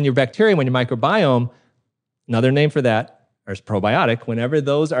 And when your bacteria, when your microbiome, another name for that is probiotic, whenever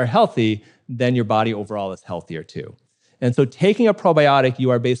those are healthy, then your body overall is healthier too. And so taking a probiotic,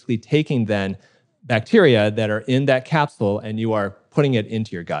 you are basically taking then bacteria that are in that capsule and you are putting it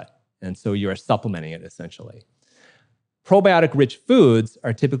into your gut. And so you are supplementing it essentially. Probiotic-rich foods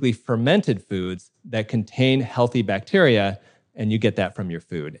are typically fermented foods that contain healthy bacteria and you get that from your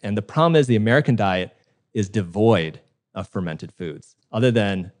food. And the problem is the American diet is devoid of fermented foods, other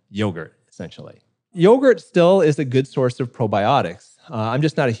than yogurt, essentially. Yogurt still is a good source of probiotics. I'm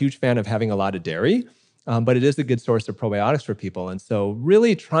just not a huge fan of having a lot of dairy, but it is a good source of probiotics for people. And so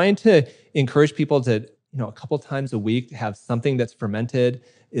really trying to encourage people to, a couple times a week have something that's fermented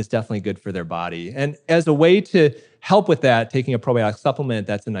is definitely good for their body. And as a way to help with that, taking a probiotic supplement,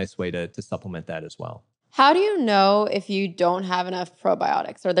 that's a nice way to supplement that as well. How do you know if you don't have enough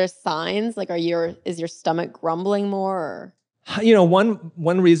probiotics? Are there signs? Like, is your stomach grumbling more? Or?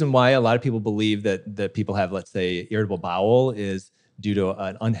 One reason why a lot of people believe that people have, let's say, irritable bowel is due to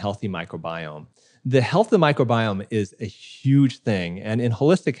an unhealthy microbiome. The health of the microbiome is a huge thing. And in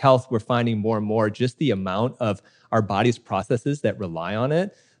holistic health, we're finding more and more just the amount of our body's processes that rely on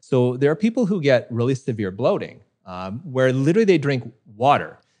it. So there are people who get really severe bloating, where literally they drink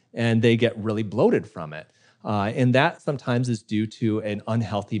water and they get really bloated from it. And that sometimes is due to an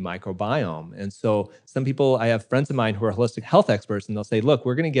unhealthy microbiome. And so I have friends of mine who are holistic health experts, and they'll say, look,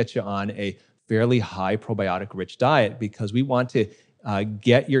 we're going to get you on a fairly high probiotic rich diet because we want to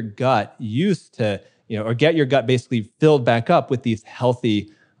get your gut used to, or get your gut basically filled back up with these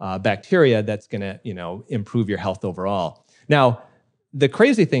healthy bacteria that's going to, improve your health overall. Now, the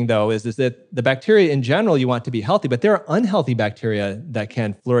crazy thing, though, is that the bacteria in general you want to be healthy, but there are unhealthy bacteria that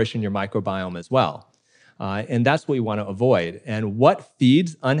can flourish in your microbiome as well. And that's what we want to avoid. And what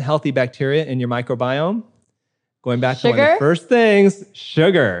feeds unhealthy bacteria in your microbiome? Going back to one of the first things,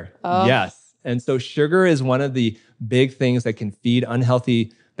 sugar. Oh. Yes. And so sugar is one of the big things that can feed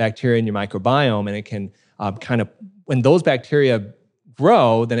unhealthy bacteria in your microbiome. And it can when those bacteria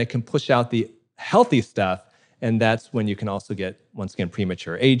grow, then it can push out the healthy stuff. And that's when you can also get, once again,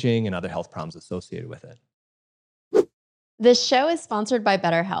 premature aging and other health problems associated with it. This show is sponsored by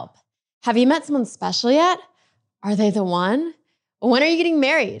BetterHelp. Have you met someone special yet? Are they the one? When are you getting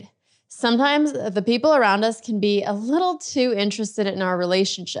married? Sometimes the people around us can be a little too interested in our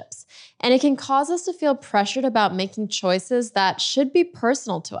relationships, and it can cause us to feel pressured about making choices that should be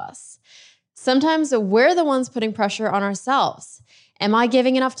personal to us. Sometimes we're the ones putting pressure on ourselves. Am I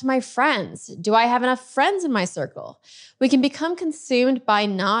giving enough to my friends? Do I have enough friends in my circle? We can become consumed by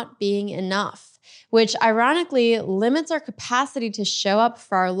not being enough, which ironically limits our capacity to show up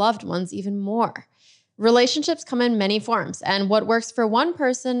for our loved ones even more. Relationships come in many forms, and what works for one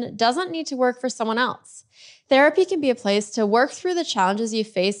person doesn't need to work for someone else. Therapy can be a place to work through the challenges you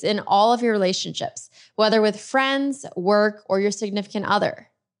face in all of your relationships, whether with friends, work, or your significant other.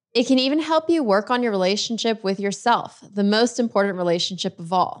 It can even help you work on your relationship with yourself, the most important relationship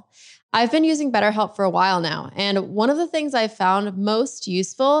of all. I've been using BetterHelp for a while now, and one of the things I've found most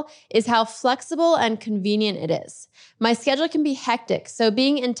useful is how flexible and convenient it is. My schedule can be hectic, so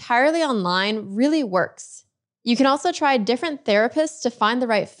being entirely online really works. You can also try different therapists to find the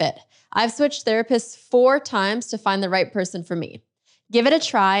right fit. I've switched therapists 4 times to find the right person for me. Give it a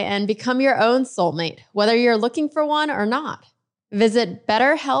try and become your own soulmate, whether you're looking for one or not. Visit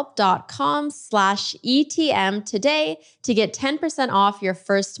betterhelp.com/ETM today to get 10% off your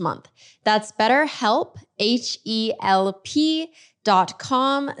first month. That's BetterHelp,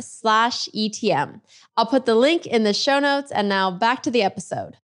 HELP.com/ETM. I'll put the link in the show notes, and now back to the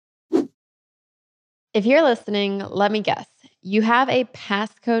episode. If you're listening, let me guess. You have a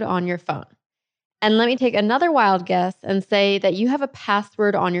passcode on your phone. And let me take another wild guess and say that you have a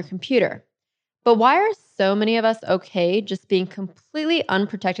password on your computer. But why are so many of us okay just being completely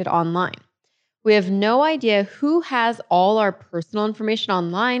unprotected online? We have no idea who has all our personal information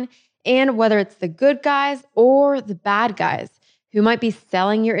online and whether it's the good guys or the bad guys who might be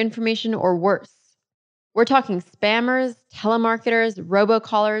selling your information or worse. We're talking spammers, telemarketers,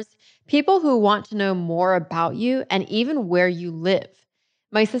 robocallers, people who want to know more about you and even where you live.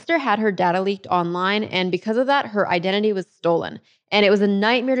 My sister had her data leaked online, and because of that, her identity was stolen. And it was a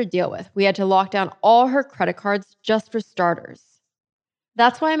nightmare to deal with. We had to lock down all her credit cards just for starters.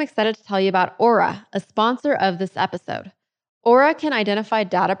 That's why I'm excited to tell you about Aura, a sponsor of this episode. Aura can identify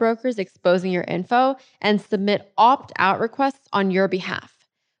data brokers exposing your info and submit opt-out requests on your behalf.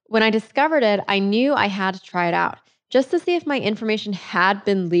 When I discovered it, I knew I had to try it out, just to see if my information had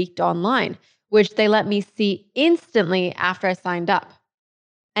been leaked online, which they let me see instantly after I signed up.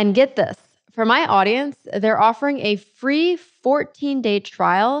 And get this, for my audience, they're offering a free 14-day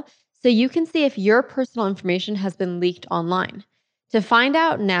trial so you can see if your personal information has been leaked online. To find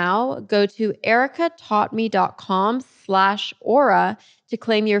out now, go to ericataughtme.com/aura to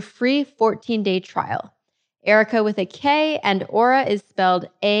claim your free 14-day trial. Erica with a K and Aura is spelled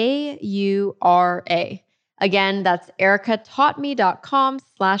AURA. Again, that's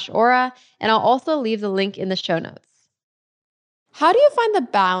ericataughtme.com/aura, and I'll also leave the link in the show notes. How do you find the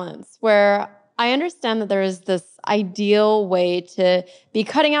balance where I understand that there is this ideal way to be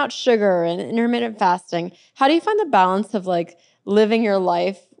cutting out sugar and intermittent fasting? How do you find the balance of like living your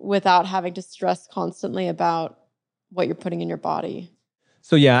life without having to stress constantly about what you're putting in your body?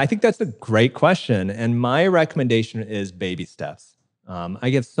 So yeah, I think that's a great question. And my recommendation is baby steps. I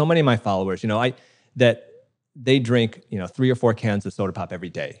give so many of my followers, that they drink, 3 or 4 cans of soda pop every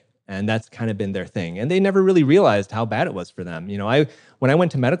day. And that's kind of been their thing. And they never really realized how bad it was for them. When I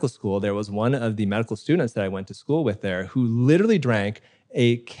went to medical school, there was one of the medical students that I went to school with there who literally drank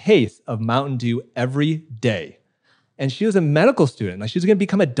a case of Mountain Dew every day. And she was a medical student, like she was going to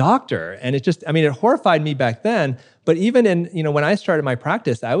become a doctor. And it horrified me back then. But even when I started my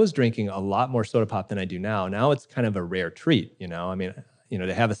practice, I was drinking a lot more soda pop than I do now. Now it's kind of a rare treat, to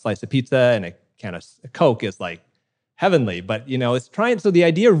have a slice of pizza and a can of Coke is like heavenly. But, it's trying. So the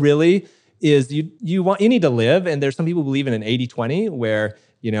idea really is you need to live. And there's some people who believe in an 80-20 where,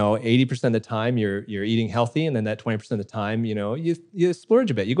 80% of the time you're eating healthy. And then that 20% of the time, you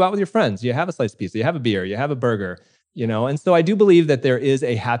splurge a bit. You go out with your friends, you have a slice of pizza, you have a beer, you have a burger. And so I do believe that there is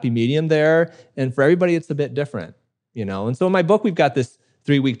a happy medium there, and for everybody it's a bit different. And so in my book we've got this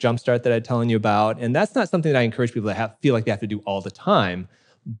 3-week jumpstart that I'm telling you about, and that's not something that I encourage people to feel like they have to do all the time,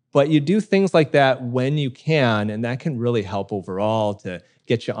 but you do things like that when you can, and that can really help overall to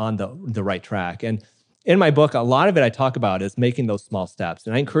get you on the right track. And in my book, a lot of it I talk about is making those small steps,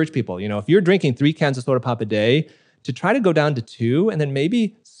 and I encourage people, if you're drinking 3 cans of soda pop a day, to try to go down to 2, and then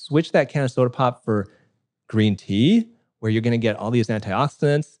maybe switch that can of soda pop for green tea, where you're going to get all these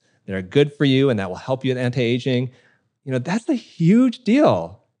antioxidants that are good for you and that will help you with anti-aging. That's a huge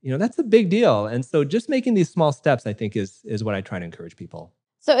deal. That's a big deal. And so just making these small steps, I think, is what I try to encourage people.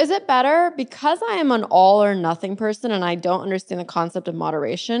 So is it better, because I am an all or nothing person and I don't understand the concept of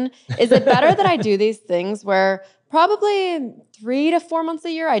moderation, is it better that I do these things where probably 3 to 4 months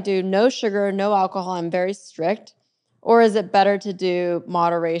a year I do no sugar, no alcohol, I'm very strict? Or is it better to do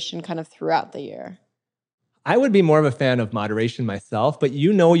moderation kind of throughout the year? I would be more of a fan of moderation myself, but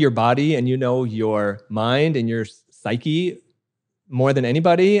you know your body and you know your mind and your psyche more than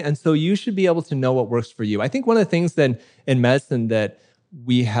anybody. And so you should be able to know what works for you. I think one of the things that in medicine that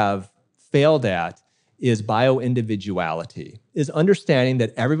we have failed at is bioindividuality, is understanding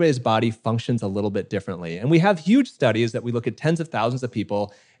that everybody's body functions a little bit differently. And we have huge studies that we look at tens of thousands of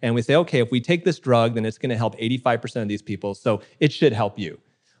people and we say, okay, if we take this drug, then it's going to help 85% of these people, so it should help you.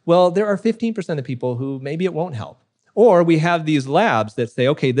 Well, there are 15% of people who maybe it won't help. Or we have these labs that say,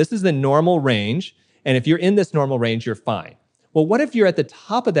 okay, this is the normal range, and if you're in this normal range, you're fine. Well, what if you're at the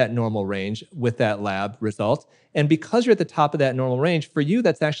top of that normal range with that lab result, and because you're at the top of that normal range, for you,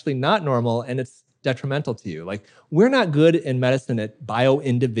 that's actually not normal, and it's detrimental to you. Like, we're not good in medicine at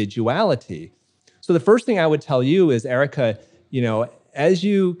bioindividuality. So the first thing I would tell you is, Erica, as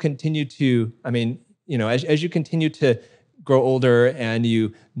you continue to, as you continue to grow older and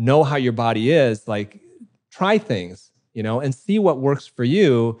you know how your body is, like, try things, and see what works for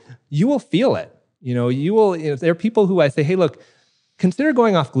you. You will feel it. There are people who I say, hey, look, consider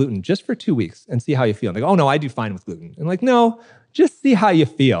going off gluten just for 2 weeks and see how you feel. And they go, oh no, I do fine with gluten. And like, no, just see how you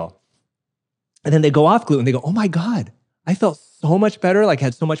feel. And then they go off gluten. They go, oh my God, I felt so much better. Like, I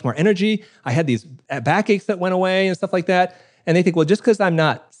had so much more energy. I had these backaches that went away and stuff like that. And they think, well, just because I'm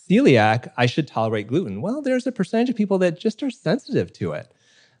not celiac, I should tolerate gluten. Well, there's a percentage of people that just are sensitive to it.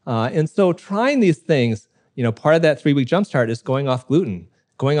 And so trying these things, part of that 3-week jumpstart is going off gluten,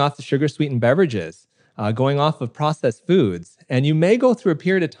 going off the sugar-sweetened beverages, going off of processed foods. And you may go through a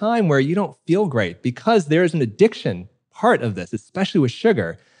period of time where you don't feel great because there's an addiction part of this, especially with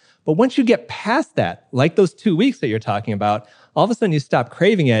sugar. But once you get past that, like those 2 weeks that you're talking about, all of a sudden you stop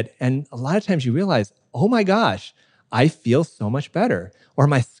craving it. And a lot of times you realize, oh my gosh, I feel so much better. Or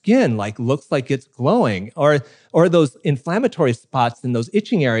my skin looks like it's glowing. Or those inflammatory spots and those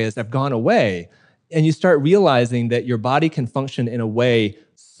itching areas have gone away. And you start realizing that your body can function in a way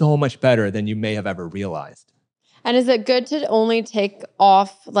so much better than you may have ever realized. And is it good to only take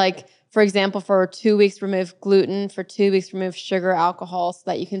off, for example, for 2 weeks, remove gluten, for 2 weeks, remove sugar, alcohol, so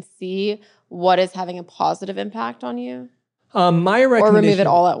that you can see what is having a positive impact on you? My recommendation, or remove it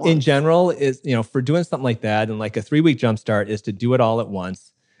all at once, in general, is, for doing something like that and like a 3-week jumpstart, is to do it all at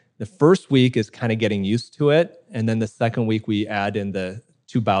once. The first week is kind of getting used to it. And then the second week, we add in the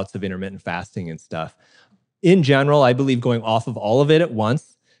 2 bouts of intermittent fasting and stuff. In general, I believe going off of all of it at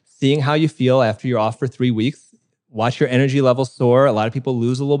once, seeing how you feel after you're off for 3 weeks, watch your energy levels soar. A lot of people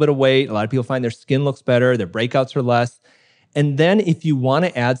lose a little bit of weight. A lot of people find their skin looks better. Their breakouts are less. And then if you want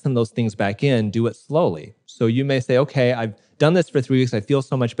to add some of those things back in, do it slowly. So you may say, okay, I've done this for 3 weeks. I feel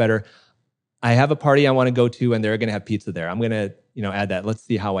so much better. I have a party I want to go to and they're going to have pizza there. I'm going to add that. Let's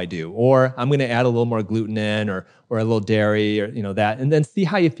see how I do. Or I'm going to add a little more gluten in or a little dairy or, that, and then see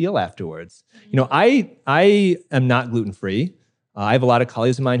how you feel afterwards. I am not gluten-free. I have a lot of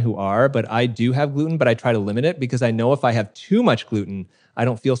colleagues of mine who are, but I do have gluten, but I try to limit it because I know if I have too much gluten, I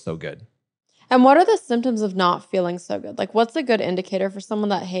don't feel so good. And what are the symptoms of not feeling so good? Like, what's a good indicator for someone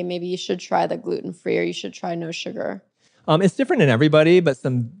that, hey, maybe you should try the gluten-free or you should try no sugar? It's different in everybody, but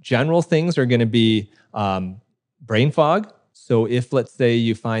some general things are going to be brain fog. So if, let's say,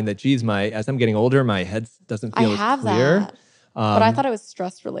 you find that, geez, as I'm getting older, my head doesn't I feel as have clear. that, but I thought it was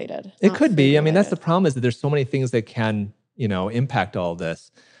stress related. It Not could food be. I mean, that's the related. problem is that there's so many things that can, impact all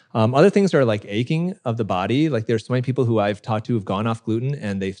this. Other things are like aching of the body. Like there's so many people who I've talked to who've gone off gluten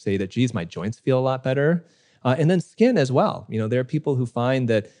and they say that, geez, my joints feel a lot better. And then skin as well. There are people who find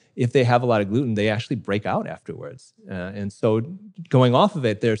that if they have a lot of gluten, they actually break out afterwards. And so going off of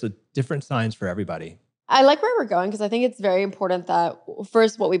it, there's different signs for everybody. I like where we're going because I think it's very important that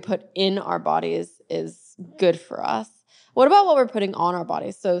first what we put in our bodies is good for us. What about what we're putting on our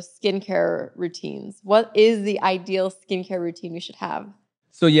bodies? So skincare routines. What is the ideal skincare routine we should have?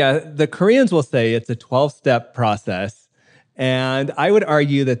 So yeah, the Koreans will say it's a 12-step process. And I would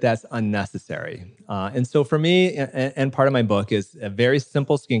argue that that's unnecessary. And so for me, and part of my book is a very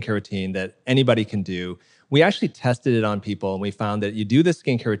simple skincare routine that anybody can do. We actually tested it on people and we found that you do this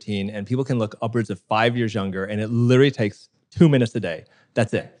skincare routine and people can look upwards of 5 years younger and it literally takes 2 minutes a day.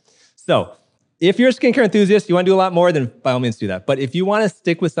 That's it. So if you're a skincare enthusiast, you want to do a lot more, then by all means do that. But if you want to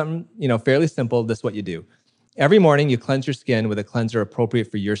stick with something, fairly simple, this is what you do. Every morning you cleanse your skin with a cleanser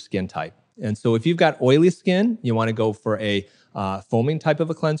appropriate for your skin type. And so if you've got oily skin, you want to go for a foaming type of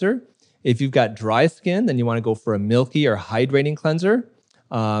a cleanser. If you've got dry skin, then you want to go for a milky or hydrating cleanser.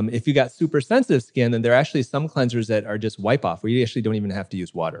 If you got super sensitive skin, then there are actually some cleansers that are just wipe off, where you actually don't even have to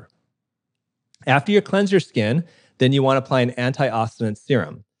use water. After you cleanse your skin, then you want to apply an antioxidant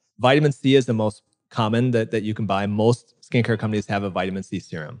serum. Vitamin C is the most common that you can buy. Most skincare companies have a vitamin C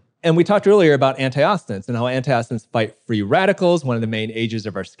serum. And we talked earlier about antioxidants and how antioxidants fight free radicals, one of the main agents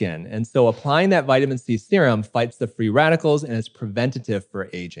of our skin. And so applying that vitamin C serum fights the free radicals and is preventative for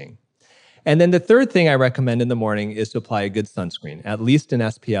aging. And then the third thing I recommend in the morning is to apply a good sunscreen, at least an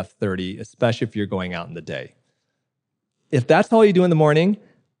SPF 30, especially if you're going out in the day. If that's all you do in the morning,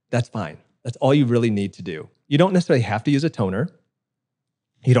 that's fine. That's all you really need to do. You don't necessarily have to use a toner.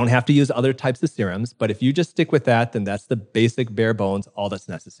 You don't have to use other types of serums, but if you just stick with that, then that's the basic bare bones, all that's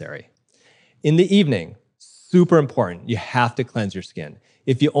necessary. In the evening, super important, you have to cleanse your skin.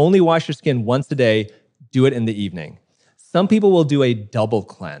 If you only wash your skin once a day, do it in the evening. Some people will do a double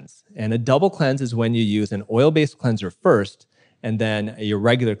cleanse, and a double cleanse is when you use an oil-based cleanser first and then your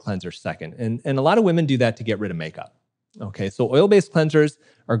regular cleanser second. And a lot of women do that to get rid of makeup. Okay, so oil-based cleansers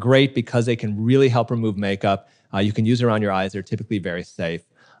are great because they can really help remove makeup. You can use around your eyes. They're typically very safe.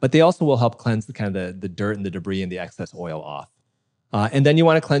 But they also will help cleanse the dirt and the debris and the excess oil off. And then you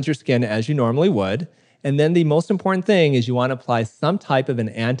want to cleanse your skin as you normally would. And then the most important thing is you want to apply some type of an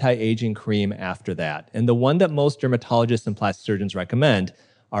anti-aging cream after that. And the one that most dermatologists and plastic surgeons recommend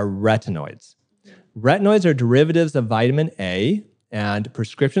are retinoids. Retinoids are derivatives of vitamin A, and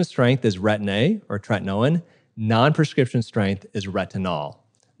prescription strength is Retin-A or tretinoin. Non-prescription strength is retinol.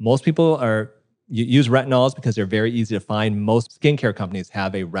 Most people use retinols because they're very easy to find. Most skincare companies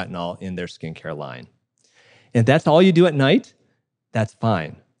have a retinol in their skincare line. And if that's all you do at night, that's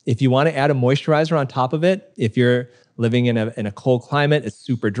fine. If you want to add a moisturizer on top of it, if you're living in a cold climate, it's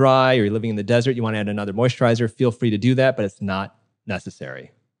super dry, or you're living in the desert, you want to add another moisturizer, feel free to do that, but it's not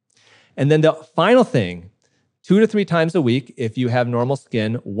necessary. And then the final thing, 2 to 3 times a week if you have normal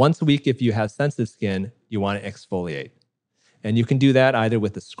skin, once a week if you have sensitive skin, you want to exfoliate. And you can do that either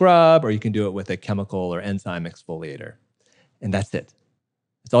with a scrub or you can do it with a chemical or enzyme exfoliator. And that's it.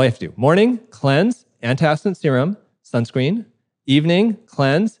 That's all you have to do. Morning, cleanse, antioxidant serum, sunscreen. Evening,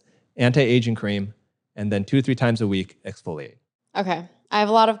 cleanse, anti-aging cream. And then 2 to 3 times a week, exfoliate. Okay. I have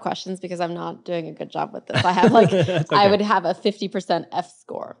a lot of questions because I'm not doing a good job with this. I have okay. I would have a 50% F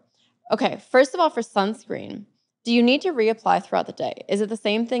score. Okay. First of all, for sunscreen, do you need to reapply throughout the day? Is it the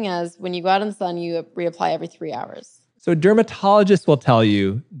same thing as when you go out in the sun, you reapply every 3 hours? So dermatologists will tell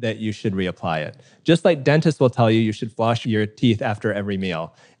you that you should reapply it. Just like dentists will tell you should floss your teeth after every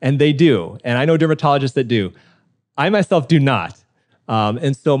meal. And they do. And I know dermatologists that do. I myself do not.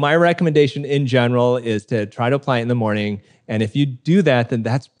 And so my recommendation in general is to try to apply it in the morning. And if you do that, then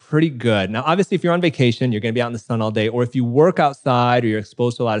that's pretty good. Now, obviously, if you're on vacation, you're going to be out in the sun all day. Or if you work outside or you're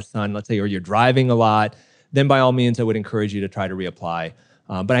exposed to a lot of sun, let's say, or you're driving a lot, then by all means, I would encourage you to try to reapply.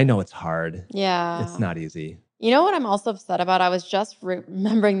 But I know it's hard. Yeah. It's not easy. You know what I'm also upset about? I was just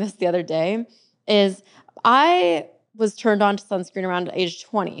remembering this the other day, is I was turned on to sunscreen around age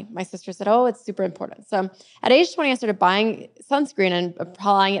 20. My sister said, oh, it's super important. So at age 20, I started buying sunscreen and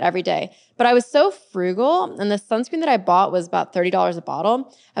applying it every day. But I was so frugal, and the sunscreen that I bought was about $30 a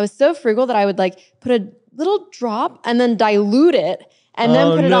bottle. I was so frugal that I would like put a little drop and then dilute it and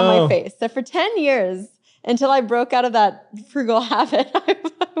then put it on my face. So for 10 years, until I broke out of that frugal habit,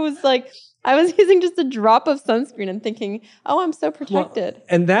 I was using just a drop of sunscreen and thinking, oh, I'm so protected. Well,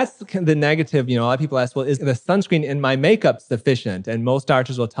 and that's the negative. A lot of people ask, well, is the sunscreen in my makeup sufficient? And most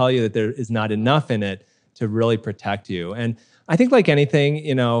doctors will tell you that there is not enough in it to really protect you. And I think like anything,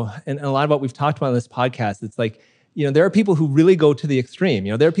 and a lot of what we've talked about on this podcast, it's like, there are people who really go to the extreme.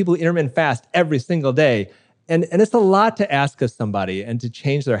 There are people who intermittent fast every single day. And it's a lot to ask of somebody and to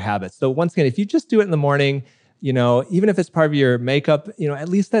change their habits. So once again, if you just do it in the morning, even if it's part of your makeup, at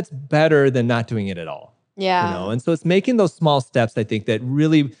least that's better than not doing it at all. Yeah. And so it's making those small steps, I think, that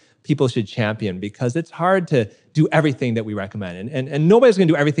really people should champion, because it's hard to do everything that we recommend. And nobody's going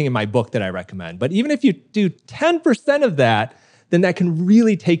to do everything in my book that I recommend. But even if you do 10% of that, then that can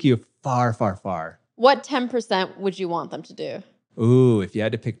really take you far, far, far. What 10% would you want them to do? Ooh, if you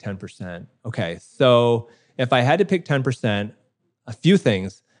had to pick 10%. Okay, so if I had to pick 10%, a few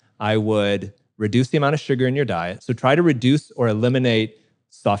things, I would reduce the amount of sugar in your diet. So try to reduce or eliminate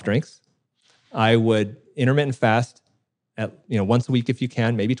soft drinks. I would intermittent fast at once a week if you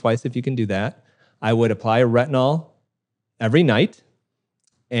can, maybe twice if you can do that. I would apply a retinol every night.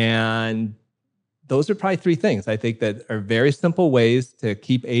 And those are probably three things I think that are very simple ways to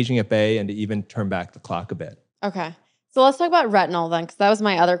keep aging at bay and to even turn back the clock a bit. Okay. So let's talk about retinol then, because that was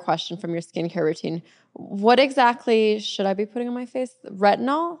my other question from your skincare routine. What exactly should I be putting on my face?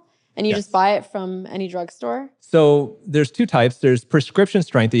 Retinol? And you just buy it from any drugstore? So there's two types. There's prescription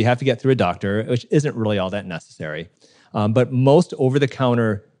strength that you have to get through a doctor, which isn't really all that necessary. But most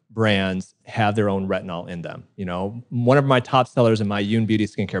over-the-counter brands have their own retinol in them. One of my top sellers in my Youn Beauty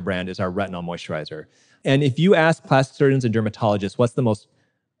skincare brand is our retinol moisturizer. And if you ask plastic surgeons and dermatologists what's the most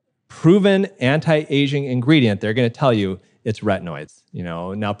proven anti-aging ingredient, they're going to tell you it's retinoids.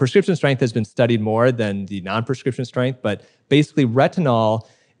 Now prescription strength has been studied more than the non-prescription strength, but basically retinol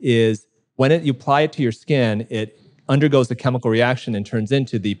is when you apply it to your skin, it undergoes a chemical reaction and turns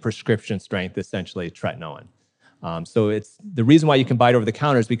into the prescription strength, essentially tretinoin. So it's the reason why you can buy it over the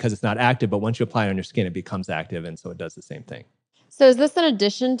counter is because it's not active, but once you apply it on your skin, it becomes active, and so it does the same thing. So is this in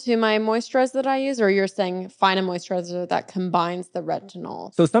addition to my moisturizer that I use, or you're saying find a moisturizer that combines the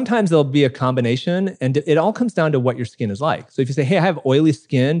retinol? So sometimes there'll be a combination, and it all comes down to what your skin is like. So if you say, hey, I have oily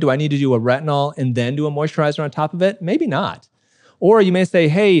skin, do I need to do a retinol and then do a moisturizer on top of it? Maybe not. Or you may say,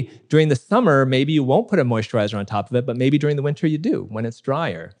 hey, during the summer, maybe you won't put a moisturizer on top of it, but maybe during the winter you do when it's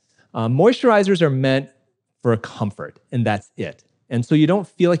drier. Moisturizers are meant for comfort, and that's it. And so you don't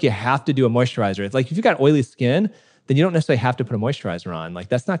feel like you have to do a moisturizer. It's like if you've got oily skin, then you don't necessarily have to put a moisturizer on. Like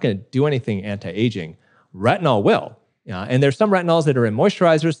that's not going to do anything anti-aging. Retinol will. And there's some retinols that are in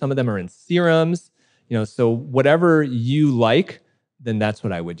moisturizers, some of them are in serums. So whatever you like, then that's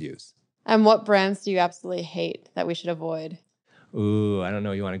what I would use. And what brands do you absolutely hate that we should avoid? Ooh, I don't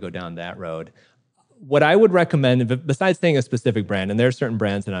know. You want to go down that road. What I would recommend, besides saying a specific brand, and there are certain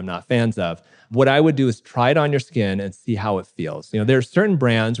brands that I'm not fans of, what I would do is try it on your skin and see how it feels. There are certain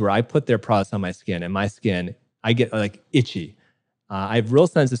brands where I put their products on my skin, and my skin, I get like itchy. I have real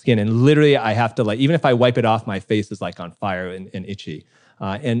sensitive skin, and literally I have to even if I wipe it off, my face is like on fire and itchy.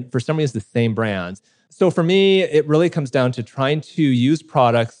 And for some reason, it's the same brands. So for me, it really comes down to trying to use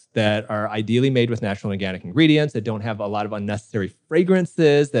products that are ideally made with natural and organic ingredients, that don't have a lot of unnecessary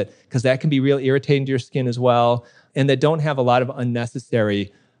fragrances, because that can be real irritating to your skin as well, and that don't have a lot of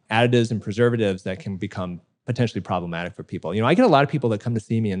unnecessary additives and preservatives that can become potentially problematic for people. I get a lot of people that come to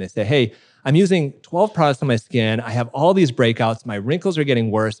see me and they say, hey, I'm using 12 products on my skin. I have all these breakouts. My wrinkles are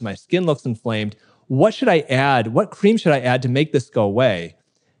getting worse. My skin looks inflamed. What should I add? What cream should I add to make this go away?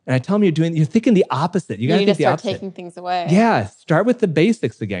 And I tell them you're thinking the opposite. You got to think the opposite. Start taking things away. Yeah, start with the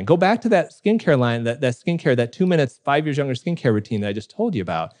basics again. Go back to that skincare line, that skincare, that 2 minutes, 5 years younger skincare routine that I just told you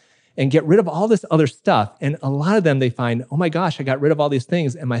about, and get rid of all this other stuff. And a lot of them, they find, oh my gosh, I got rid of all these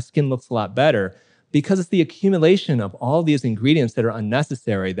things and my skin looks a lot better, because it's the accumulation of all these ingredients that are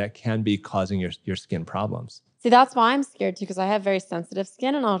unnecessary that can be causing your skin problems. See, that's why I'm scared too, because I have very sensitive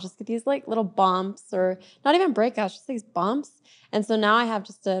skin, and I'll just get these like little bumps, or not even breakouts, just these bumps. And so now I have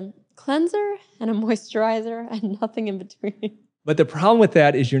just a cleanser and a moisturizer and nothing in between. But the problem with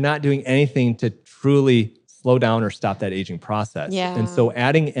that is you're not doing anything to truly slow down or stop that aging process. Yeah. And so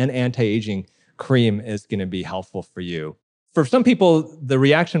adding an anti-aging cream is going to be helpful for you. For some people, the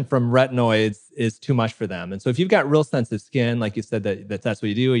reaction from retinoids is too much for them. And so if you've got real sensitive skin, like you said, that's what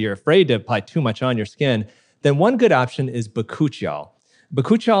you do, you're afraid to apply too much on your skin, then one good option is bakuchiol.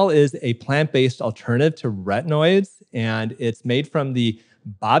 Bakuchiol is a plant-based alternative to retinoids, and it's made from the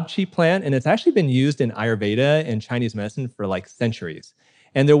bobchi plant, and it's actually been used in Ayurveda and Chinese medicine for like centuries.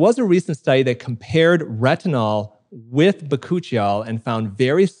 And there was a recent study that compared retinol with bakuchiol and found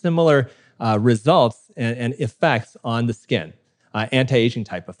very similar results and effects on the skin, anti-aging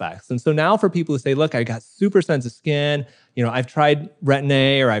type effects. And so now for people who say, look, I got super sensitive skin, I've tried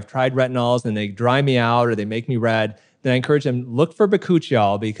Retin-A or I've tried retinols and they dry me out or they make me red, then I encourage them, look for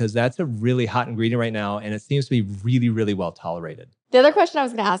bakuchiol because that's a really hot ingredient right now and it seems to be really, really well tolerated. The other question I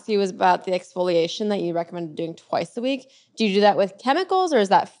was going to ask you was about the exfoliation that you recommend doing twice a week. Do you do that with chemicals or is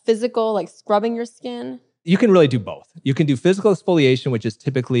that physical, like scrubbing your skin? You can really do both. You can do physical exfoliation, which is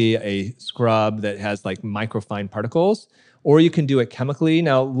typically a scrub that has like microfine particles, or you can do it chemically.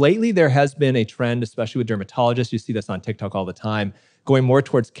 Now, lately there has been a trend, especially with dermatologists, you see this on TikTok all the time, going more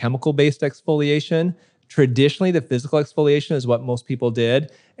towards chemical-based exfoliation. Traditionally, the physical exfoliation is what most people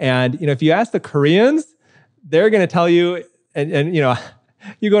did. And if you ask the Koreans, they're going to tell you, and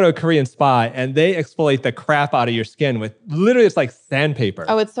you go to a Korean spa and they exfoliate the crap out of your skin with literally it's like sandpaper.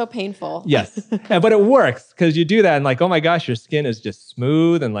 Oh, it's so painful. Yes. But it works because you do that and like, oh my gosh, your skin is just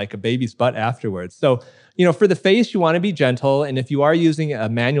smooth and like a baby's butt afterwards. So, for the face, you want to be gentle. And if you are using a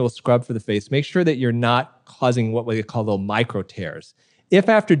manual scrub for the face, make sure that you're not causing what we call little micro tears. If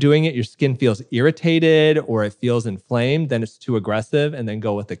after doing it, your skin feels irritated or it feels inflamed, then it's too aggressive and then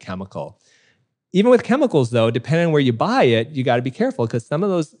go with the chemical. Even with chemicals, though, depending on where you buy it, you got to be careful because some of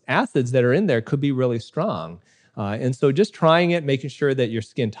those acids that are in there could be really strong. And so just trying it, making sure that your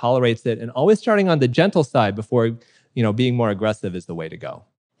skin tolerates it, and always starting on the gentle side before, being more aggressive is the way to go.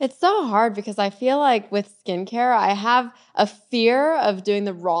 It's so hard because I feel like with skincare, I have a fear of doing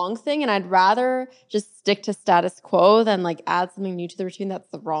the wrong thing, and I'd rather just stick to status quo than like add something new to the routine that's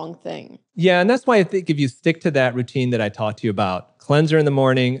the wrong thing. Yeah, and that's why I think if you stick to that routine that I talked to you about, cleanser in the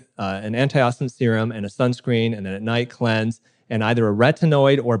morning, an antioxidant serum and a sunscreen, and then at night cleanse, and either a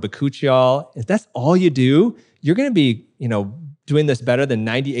retinoid or bakuchiol, if that's all you do, you're going to be, doing this better than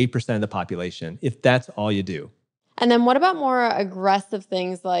 98% of the population, if that's all you do. And then what about more aggressive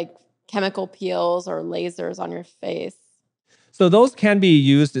things like chemical peels or lasers on your face? So those can be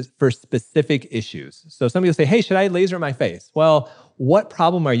used for specific issues. So some people say, hey, should I laser my face? Well, what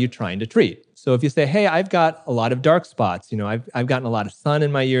problem are you trying to treat? So if you say, hey, I've got a lot of dark spots, I've gotten a lot of sun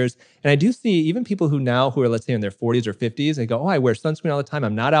in my years. And I do see even people who are, let's say in their 40s or 50s, they go, oh, I wear sunscreen all the time.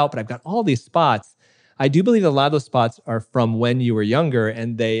 I'm not out, but I've got all these spots. I do believe a lot of those spots are from when you were younger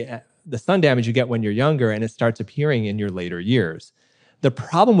and the sun damage you get when you're younger and it starts appearing in your later years. The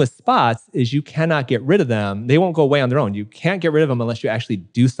problem with spots is you cannot get rid of them. They won't go away on their own. You can't get rid of them unless you actually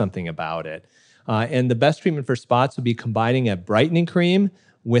do something about it. And the best treatment for spots would be combining a brightening cream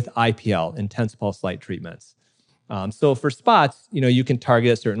with IPL, intense pulse light treatments. So for spots, you can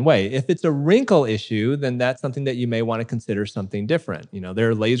target a certain way. If it's a wrinkle issue, then that's something that you may want to consider something different.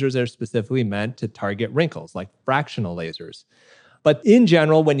 There are lasers that are specifically meant to target wrinkles, like fractional lasers. But in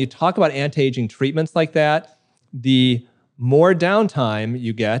general, when you talk about anti-aging treatments like that, the more downtime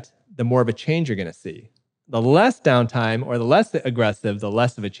you get, the more of a change you're going to see. The less downtime or the less aggressive, the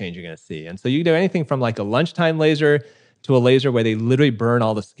less of a change you're going to see. And so you can do anything from like a lunchtime laser to a laser where they literally burn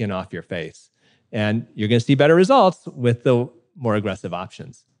all the skin off your face. And you're going to see better results with the more aggressive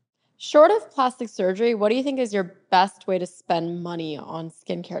options. Short of plastic surgery, what do you think is your best way to spend money on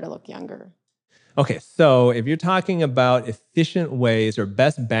skincare to look younger? Okay, so if you're talking about efficient ways or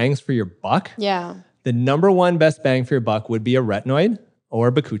best bangs for your buck, the number one best bang for your buck would be a retinoid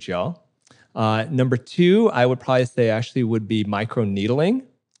or bakuchiol. Number two, I would probably say actually would be microneedling.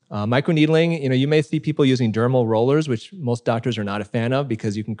 Microneedling, you may see people using dermal rollers, which most doctors are not a fan of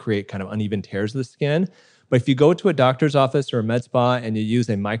because you can create kind of uneven tears of the skin. But if you go to a doctor's office or a med spa and you use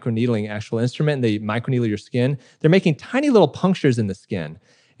a microneedling actual instrument and they microneedle your skin, they're making tiny little punctures in the skin.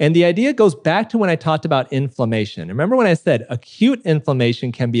 And the idea goes back to when I talked about inflammation. Remember when I said acute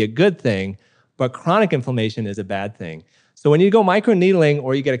inflammation can be a good thing, but chronic inflammation is a bad thing. So when you go microneedling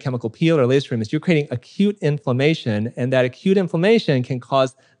or you get a chemical peel or laser treatments, you're creating acute inflammation, and that acute inflammation can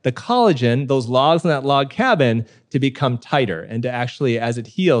cause the collagen, those logs in that log cabin, to become tighter and to actually, as it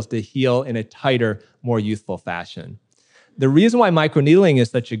heals, to heal in a tighter, more youthful fashion. The reason why microneedling is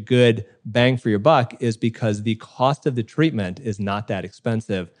such a good bang for your buck is because the cost of the treatment is not that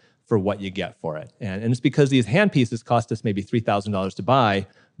expensive for what you get for it. And it's because these hand pieces cost us maybe $3,000 to buy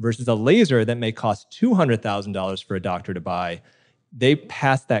versus a laser that may cost $200,000 for a doctor to buy. They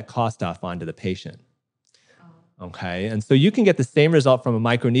pass that cost off onto the patient. Okay, and so you can get the same result from a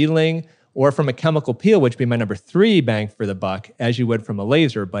microneedling or from a chemical peel, which would be my number 3 bang for the buck, as you would from a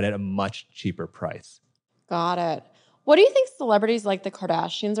laser, but at a much cheaper price. Got it. What do you think celebrities like the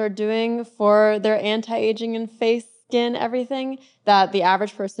Kardashians are doing for their anti-aging and face, skin, everything that the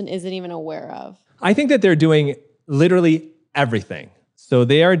average person isn't even aware of? I think that they're doing literally everything. So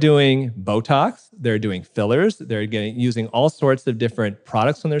they are doing Botox, they're doing fillers, they're using all sorts of different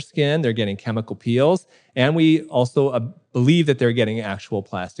products on their skin, they're getting chemical peels, and we also believe that they're getting actual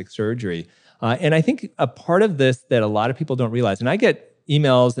plastic surgery. And I think a part of this that a lot of people don't realize, and I get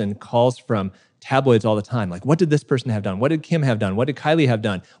emails and calls from tabloids all the time, like, what did this person have done? What did Kim have done? What did Kylie have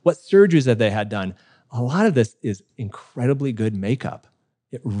done? What surgeries have they had done? A lot of this is incredibly good makeup.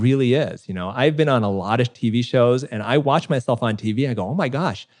 It really is. I've been on a lot of TV shows and I watch myself on TV. I go, oh my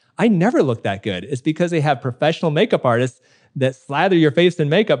gosh, I never look that good. It's because they have professional makeup artists that slather your face in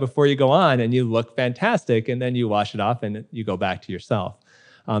makeup before you go on and you look fantastic. And then you wash it off and you go back to yourself.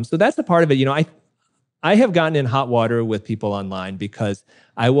 So that's the part of it. I have gotten in hot water with people online because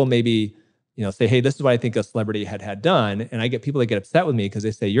I will maybe, say, hey, this is what I think a celebrity had done. And I get people that get upset with me because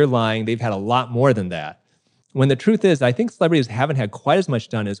they say, you're lying. They've had a lot more than that. When the truth is, I think celebrities haven't had quite as much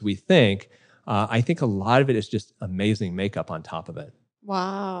done as we think. I think a lot of it is just amazing makeup on top of it.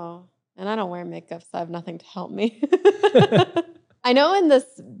 Wow. And I don't wear makeup, so I have nothing to help me. I know in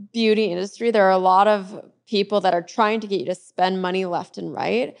this beauty industry, there are a lot of people that are trying to get you to spend money left and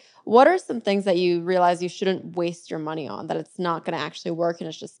right. What are some things that you realize you shouldn't waste your money on, that it's not going to actually work and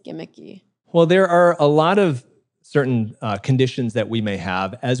it's just gimmicky? Well, there are a lot of certain conditions that we may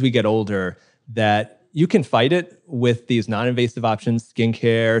have as we get older that you can fight it with these non-invasive options,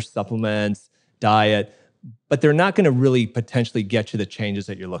 skincare, supplements, diet, but they're not going to really potentially get you the changes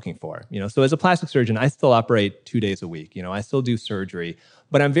that you're looking for. So as a plastic surgeon, I still operate 2 days a week. I still do surgery,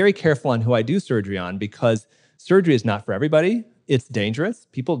 but I'm very careful on who I do surgery on because surgery is not for everybody. It's dangerous.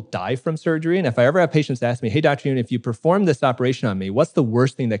 People die from surgery. And if I ever have patients ask me, hey, Dr. Youn, if you perform this operation on me, what's the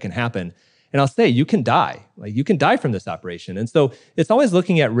worst thing that can happen? And I'll say, you can die. Like, you can die from this operation. And so it's always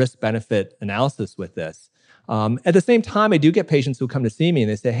looking at risk-benefit analysis with this. At the same time, I do get patients who come to see me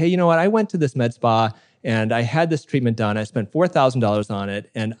and they say, hey, you know what? I went to this med spa and I had this treatment done. I spent $4,000 on it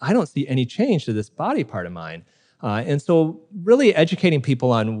and I don't see any change to this body part of mine. And so really educating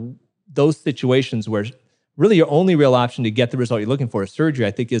people on those situations where really your only real option to get the result you're looking for is surgery,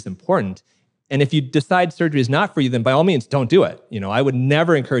 I think is important. And if you decide surgery is not for you, then by all means, don't do it. I would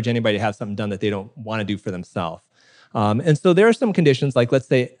never encourage anybody to have something done that they don't want to do for themselves. And so there are some conditions like, let's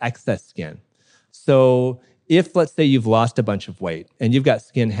say, excess skin. So if, let's say, you've lost a bunch of weight and you've got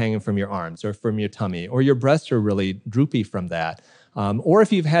skin hanging from your arms or from your tummy, or your breasts are really droopy from that, or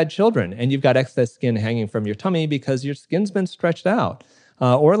if you've had children and you've got excess skin hanging from your tummy because your skin's been stretched out,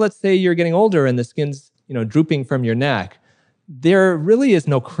 or let's say you're getting older and the skin's drooping from your neck, there really is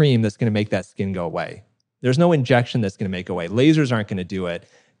no cream that's going to make that skin go away. There's no injection that's going to make it away. Lasers aren't going to do it.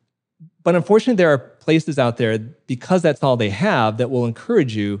 But unfortunately, there are places out there, because that's all they have, that will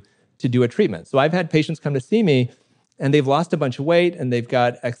encourage you to do a treatment. So I've had patients come to see me and they've lost a bunch of weight and they've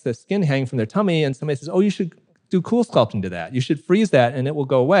got excess skin hanging from their tummy. And somebody says, oh, you should do cool sculpting to that. You should freeze that and it will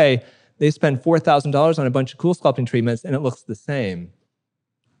go away. They spend $4,000 on a bunch of cool sculpting treatments and it looks the same.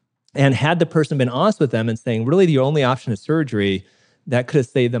 And had the person been honest with them and saying, really, the only option is surgery, that could have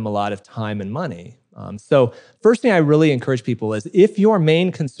saved them a lot of time and money. So first thing I really encourage people is, if your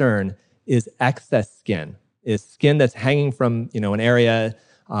main concern is excess skin, is skin that's hanging from an area,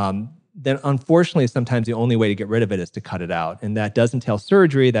 then unfortunately, sometimes the only way to get rid of it is to cut it out. And that does entail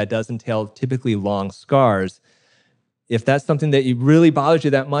surgery. That does entail typically long scars. If that's something that really bothers you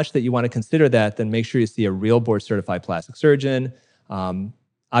that much that you want to consider that, then make sure you see a real board-certified plastic surgeon.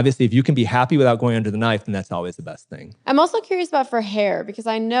 Obviously, if you can be happy without going under the knife, then that's always the best thing. I'm also curious about for hair, because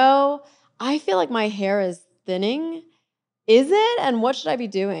I feel like my hair is thinning. Is it? And what should I be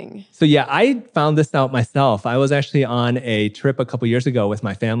doing? So yeah, I found this out myself. I was actually on a trip a couple years ago with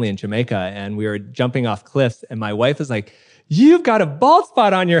my family in Jamaica, and we were jumping off cliffs, and my wife was like, you've got a bald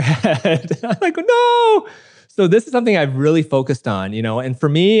spot on your head. I'm like, no. So this is something I've really focused on, and for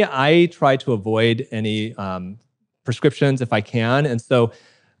me, I try to avoid any prescriptions if I can. And so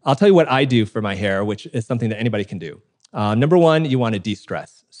I'll tell you what I do for my hair, which is something that anybody can do. Number one, you want to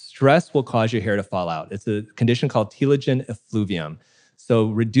de-stress. Stress will cause your hair to fall out. It's a condition called telogen effluvium. So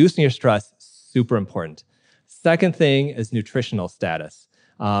reducing your stress, super important. Second thing is nutritional status.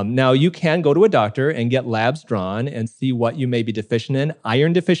 Now, you can go to a doctor and get labs drawn and see what you may be deficient in.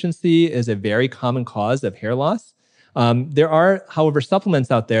 Iron deficiency is a very common cause of hair loss. There are, however,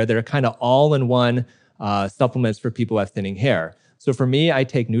 supplements out there that are kind of all-in-one supplements for people who have thinning hair. So for me, I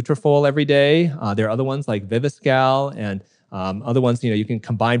take Nutrafol every day. There are other ones like Viviscal and other ones, you can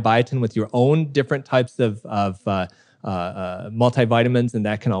combine biotin with your own different types of multivitamins, and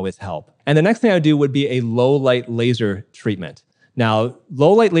that can always help. And the next thing I would do would be a low light laser treatment. Now,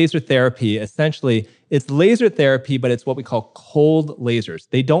 low light laser therapy, essentially, it's laser therapy, but it's what we call cold lasers.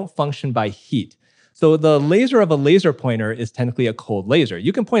 They don't function by heat. So the laser of a laser pointer is technically a cold laser.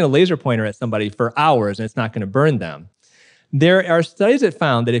 You can point a laser pointer at somebody for hours and it's not going to burn them. There are studies that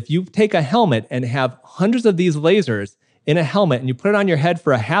found that if you take a helmet and have hundreds of these lasers in a helmet and you put it on your head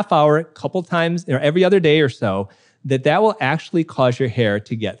for a half hour, a couple times, or every other day or so, that will actually cause your hair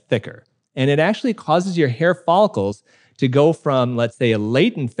to get thicker. And it actually causes your hair follicles to go from, let's say, a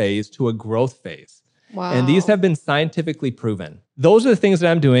latent phase to a growth phase. Wow. And these have been scientifically proven. Those are the things that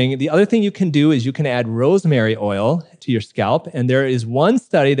I'm doing. The other thing you can do is you can add rosemary oil to your scalp. And there is one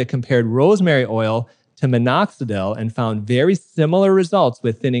study that compared rosemary oil to minoxidil and found very similar results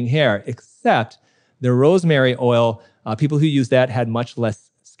with thinning hair, except the rosemary oil, people who use that had much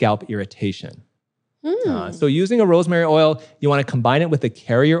less scalp irritation. So using a rosemary oil, you want to combine it with a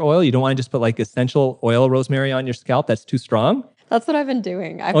carrier oil. You don't want to just put like essential oil rosemary on your scalp. That's too strong. That's what I've been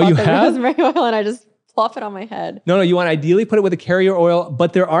doing. I you bought the have? rosemary oil and I just plop it on my head. No, you want to ideally put it with a carrier oil,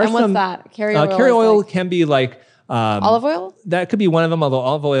 but there are And some... what's that? Carrier oil? Carrier oil Like can be like... olive oil? That could be one of them, although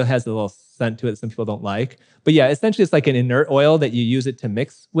olive oil has a little scent to it that some people don't like. But yeah, essentially it's like an inert oil that you use it to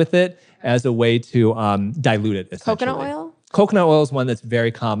mix with it as a way to dilute it, essentially. Coconut oil? Coconut oil is one that's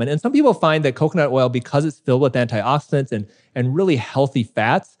very common. And some people find that coconut oil, because it's filled with antioxidants and really healthy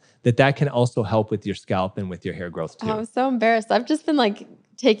fats, that can also help with your scalp and with your hair growth too. Oh, I'm so embarrassed. I've just been like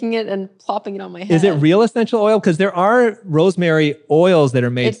taking it and plopping it on my head. Is it real essential oil? Because there are rosemary oils that are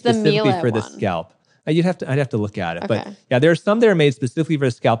made It's the specifically Miele for the one. scalp. I'd have to look at it. Okay. But yeah, there are some that are made specifically for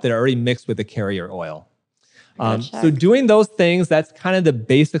the scalp that are already mixed with the carrier oil. So doing those things, that's kind of the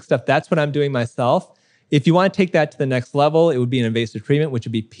basic stuff. That's what I'm doing myself. If you want to take that to the next level, it would be an invasive treatment, which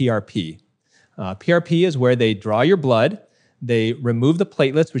would be PRP. PRP is where they draw your blood, they remove the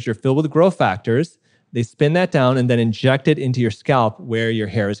platelets, which are filled with growth factors, they spin that down and then inject it into your scalp where your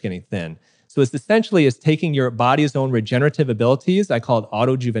hair is getting thin. So it's essentially taking your body's own regenerative abilities, I call it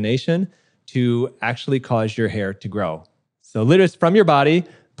autojuvenation, to actually cause your hair to grow. So literally it's from your body,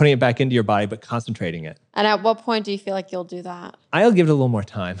 putting it back into your body, but concentrating it. And at what point do you feel like you'll do that? I'll give it a little more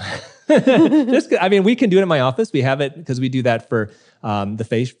time. We can do it in my office. We have it because we do that for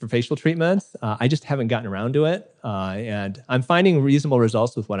for facial treatments. I just haven't gotten around to it. And I'm finding reasonable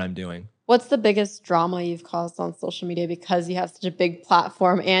results with what I'm doing. What's the biggest drama you've caused on social media because you have such a big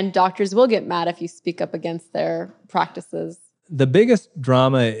platform and doctors will get mad if you speak up against their practices? The biggest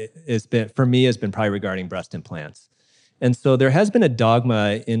drama has been probably regarding breast implants. And so there has been a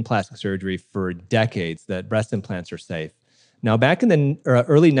dogma in plastic surgery for decades that breast implants are safe. Now, back in the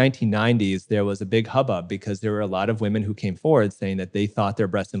early 1990s, there was a big hubbub because there were a lot of women who came forward saying that they thought their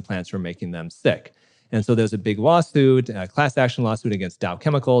breast implants were making them sick. And so there was a big lawsuit, a class action lawsuit against Dow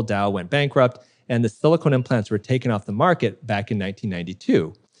Chemical. Dow went bankrupt, and the silicone implants were taken off the market back in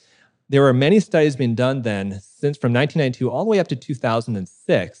 1992. There were many studies being done then, since from 1992 all the way up to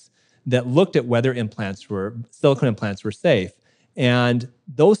 2006, that looked at whether silicone implants were safe. And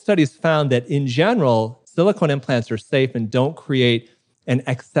those studies found that in general, silicone implants are safe and don't create an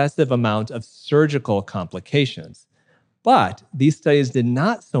excessive amount of surgical complications. But these studies did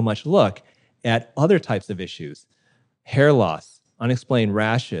not so much look at other types of issues: hair loss, unexplained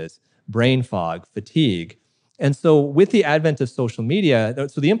rashes, brain fog, fatigue. And so with the advent of social media,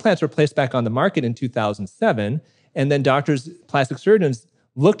 so the implants were placed back on the market in 2007, and then plastic surgeons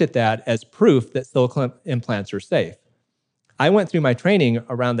looked at that as proof that silicone implants are safe. I went through my training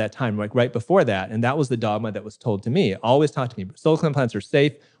around that time, like right before that, and that was the dogma that was told to me. Always taught to me, silicone implants are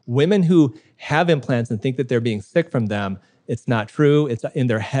safe. Women who have implants and think that they're being sick from them, it's not true. It's in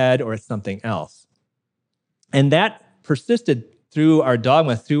their head or it's something else. And that persisted through our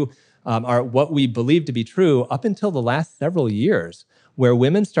dogma, through what we believed to be true up until the last several years, where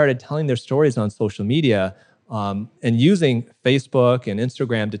women started telling their stories on social media and using Facebook and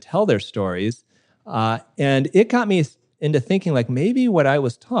Instagram to tell their stories. And it got me into thinking like maybe what I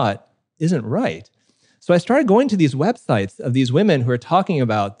was taught isn't right. So I started going to these websites of these women who are talking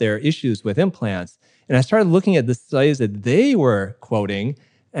about their issues with implants. And I started looking at the studies that they were quoting.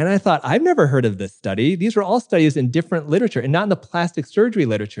 And I thought, I've never heard of this study. These were all studies in different literature and not in the plastic surgery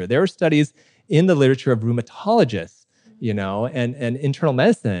literature. There were studies in the literature of rheumatologists, and internal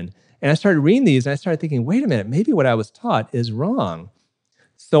medicine. And I started reading these and I started thinking, wait a minute, maybe what I was taught is wrong.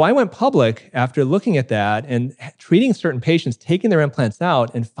 So I went public after looking at that and treating certain patients, taking their implants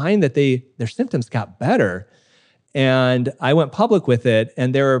out and find that their symptoms got better. And I went public with it.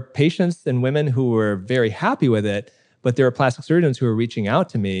 And there were patients and women who were very happy with it, but there were plastic surgeons who were reaching out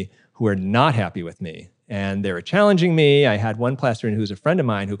to me who were not happy with me. and they were challenging me. I had one plastic surgeon who's a friend of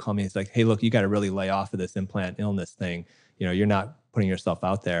mine who called me. He's like, "Hey, look, you got to really lay off of this implant illness thing. You're not putting yourself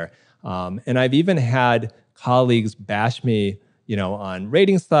out there." And I've even had colleagues bash me, on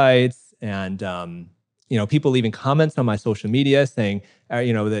rating sites, and people leaving comments on my social media saying,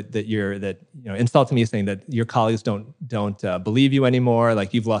 insulting me, saying that your colleagues don't believe you anymore,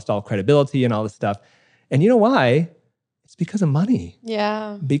 like you've lost all credibility and all this stuff. And you know why? It's because of money.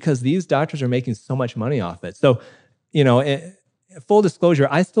 Yeah. Because these doctors are making so much money off it. So, full disclosure,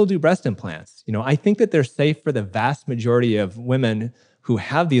 I still do breast implants. I think that they're safe for the vast majority of women who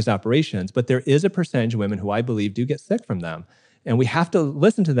have these operations, but there is a percentage of women who I believe do get sick from them. And we have to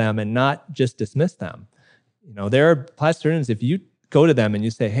listen to them and not just dismiss them. There are plastic surgeons, if you go to them and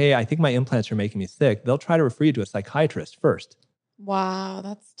you say, "Hey, I think my implants are making me sick," they'll try to refer you to a psychiatrist first. Wow,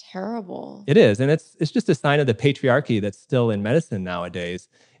 that's terrible. It is. And it's just a sign of the patriarchy that's still in medicine nowadays.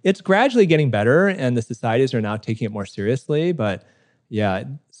 It's gradually getting better, and the societies are now taking it more seriously. But yeah,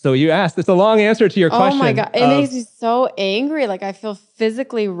 so you asked, it's a long answer to your question. Oh my God. It makes me so angry. Like I feel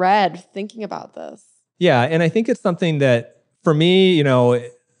physically red thinking about this. Yeah. And I think it's something that for me,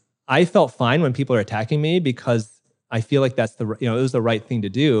 I felt fine when people are attacking me because I feel like that's it was the right thing to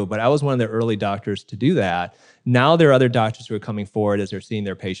do. But I was one of the early doctors to do that. Now there are other doctors who are coming forward as they're seeing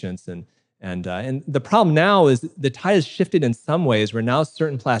their patients, and the problem now is the tide has shifted in some ways, where now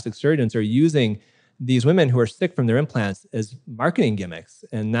certain plastic surgeons are using these women who are sick from their implants as marketing gimmicks,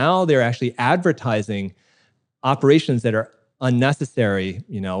 and now they're actually advertising operations that are unnecessary.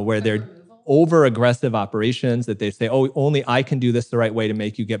 Where they're over aggressive operations that they say, "Oh, only I can do this the right way to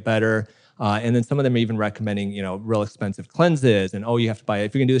make you get better." And then some of them are even recommending, real expensive cleanses. And, "Oh, you have to buy,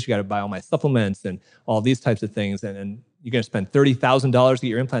 if you're going to do this, you got to buy all my supplements," and all these types of things. And you're going to spend $30,000 to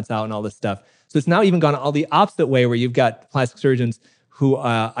get your implants out and all this stuff. So it's now even gone all the opposite way, where you've got plastic surgeons who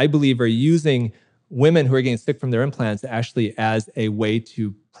I believe are using women who are getting sick from their implants actually as a way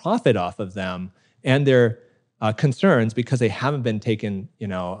to profit off of them and their concerns, because they haven't been taken, they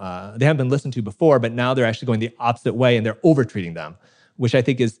haven't been listened to before, but now they're actually going the opposite way and they're over-treating them, which I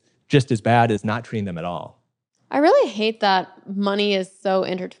think is just as bad as not treating them at all. I really hate that money is so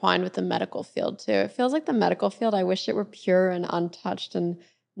intertwined with the medical field too. It feels like the medical field, I wish it were pure and untouched and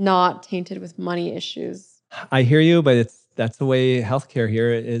not tainted with money issues. I hear you, but that's the way healthcare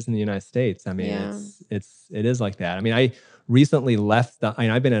here is in the United States. I mean, Yeah. it is like that. I mean, I recently left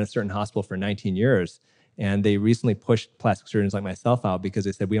I've been at a certain hospital for 19 years, and they recently pushed plastic surgeons like myself out because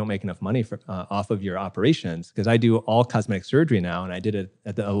they said, "We don't make enough money off of your operations." Because I do all cosmetic surgery now, and I did it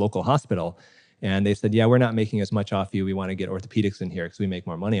at a local hospital. And they said, "Yeah, we're not making as much off you. We want to get orthopedics in here because we make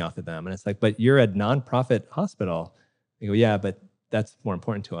more money off of them." And it's like, "But you're a nonprofit hospital." They go, "Yeah, but that's more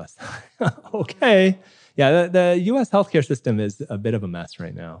important to us." Okay. Yeah, the U.S. healthcare system is a bit of a mess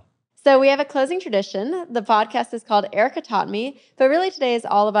right now. So we have a closing tradition. The podcast is called Erica Taught Me, but really today is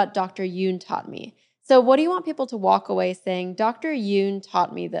all about Dr. Youn taught me. So what do you want people to walk away saying, "Dr. Youn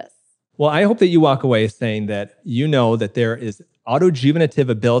taught me this"? Well, I hope that you walk away saying that that there is autojuvenative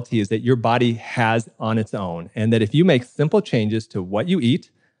abilities that your body has on its own, and that if you make simple changes to what you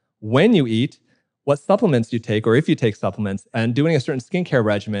eat, when you eat, what supplements you take, or if you take supplements, and doing a certain skincare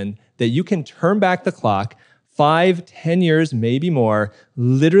regimen, that you can turn back the clock 5, 10 years, maybe more,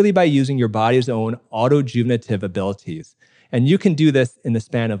 literally by using your body's own autojuvenative abilities. And you can do this in the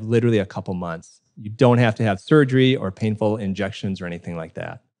span of literally a couple months. You don't have to have surgery or painful injections or anything like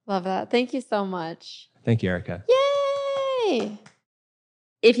that. Love that. Thank you so much. Thank you, Erica. Yay!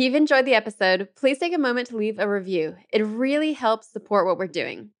 If you've enjoyed the episode, please take a moment to leave a review. It really helps support what we're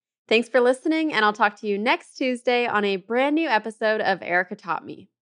doing. Thanks for listening, and I'll talk to you next Tuesday on a brand new episode of Erica Taught Me.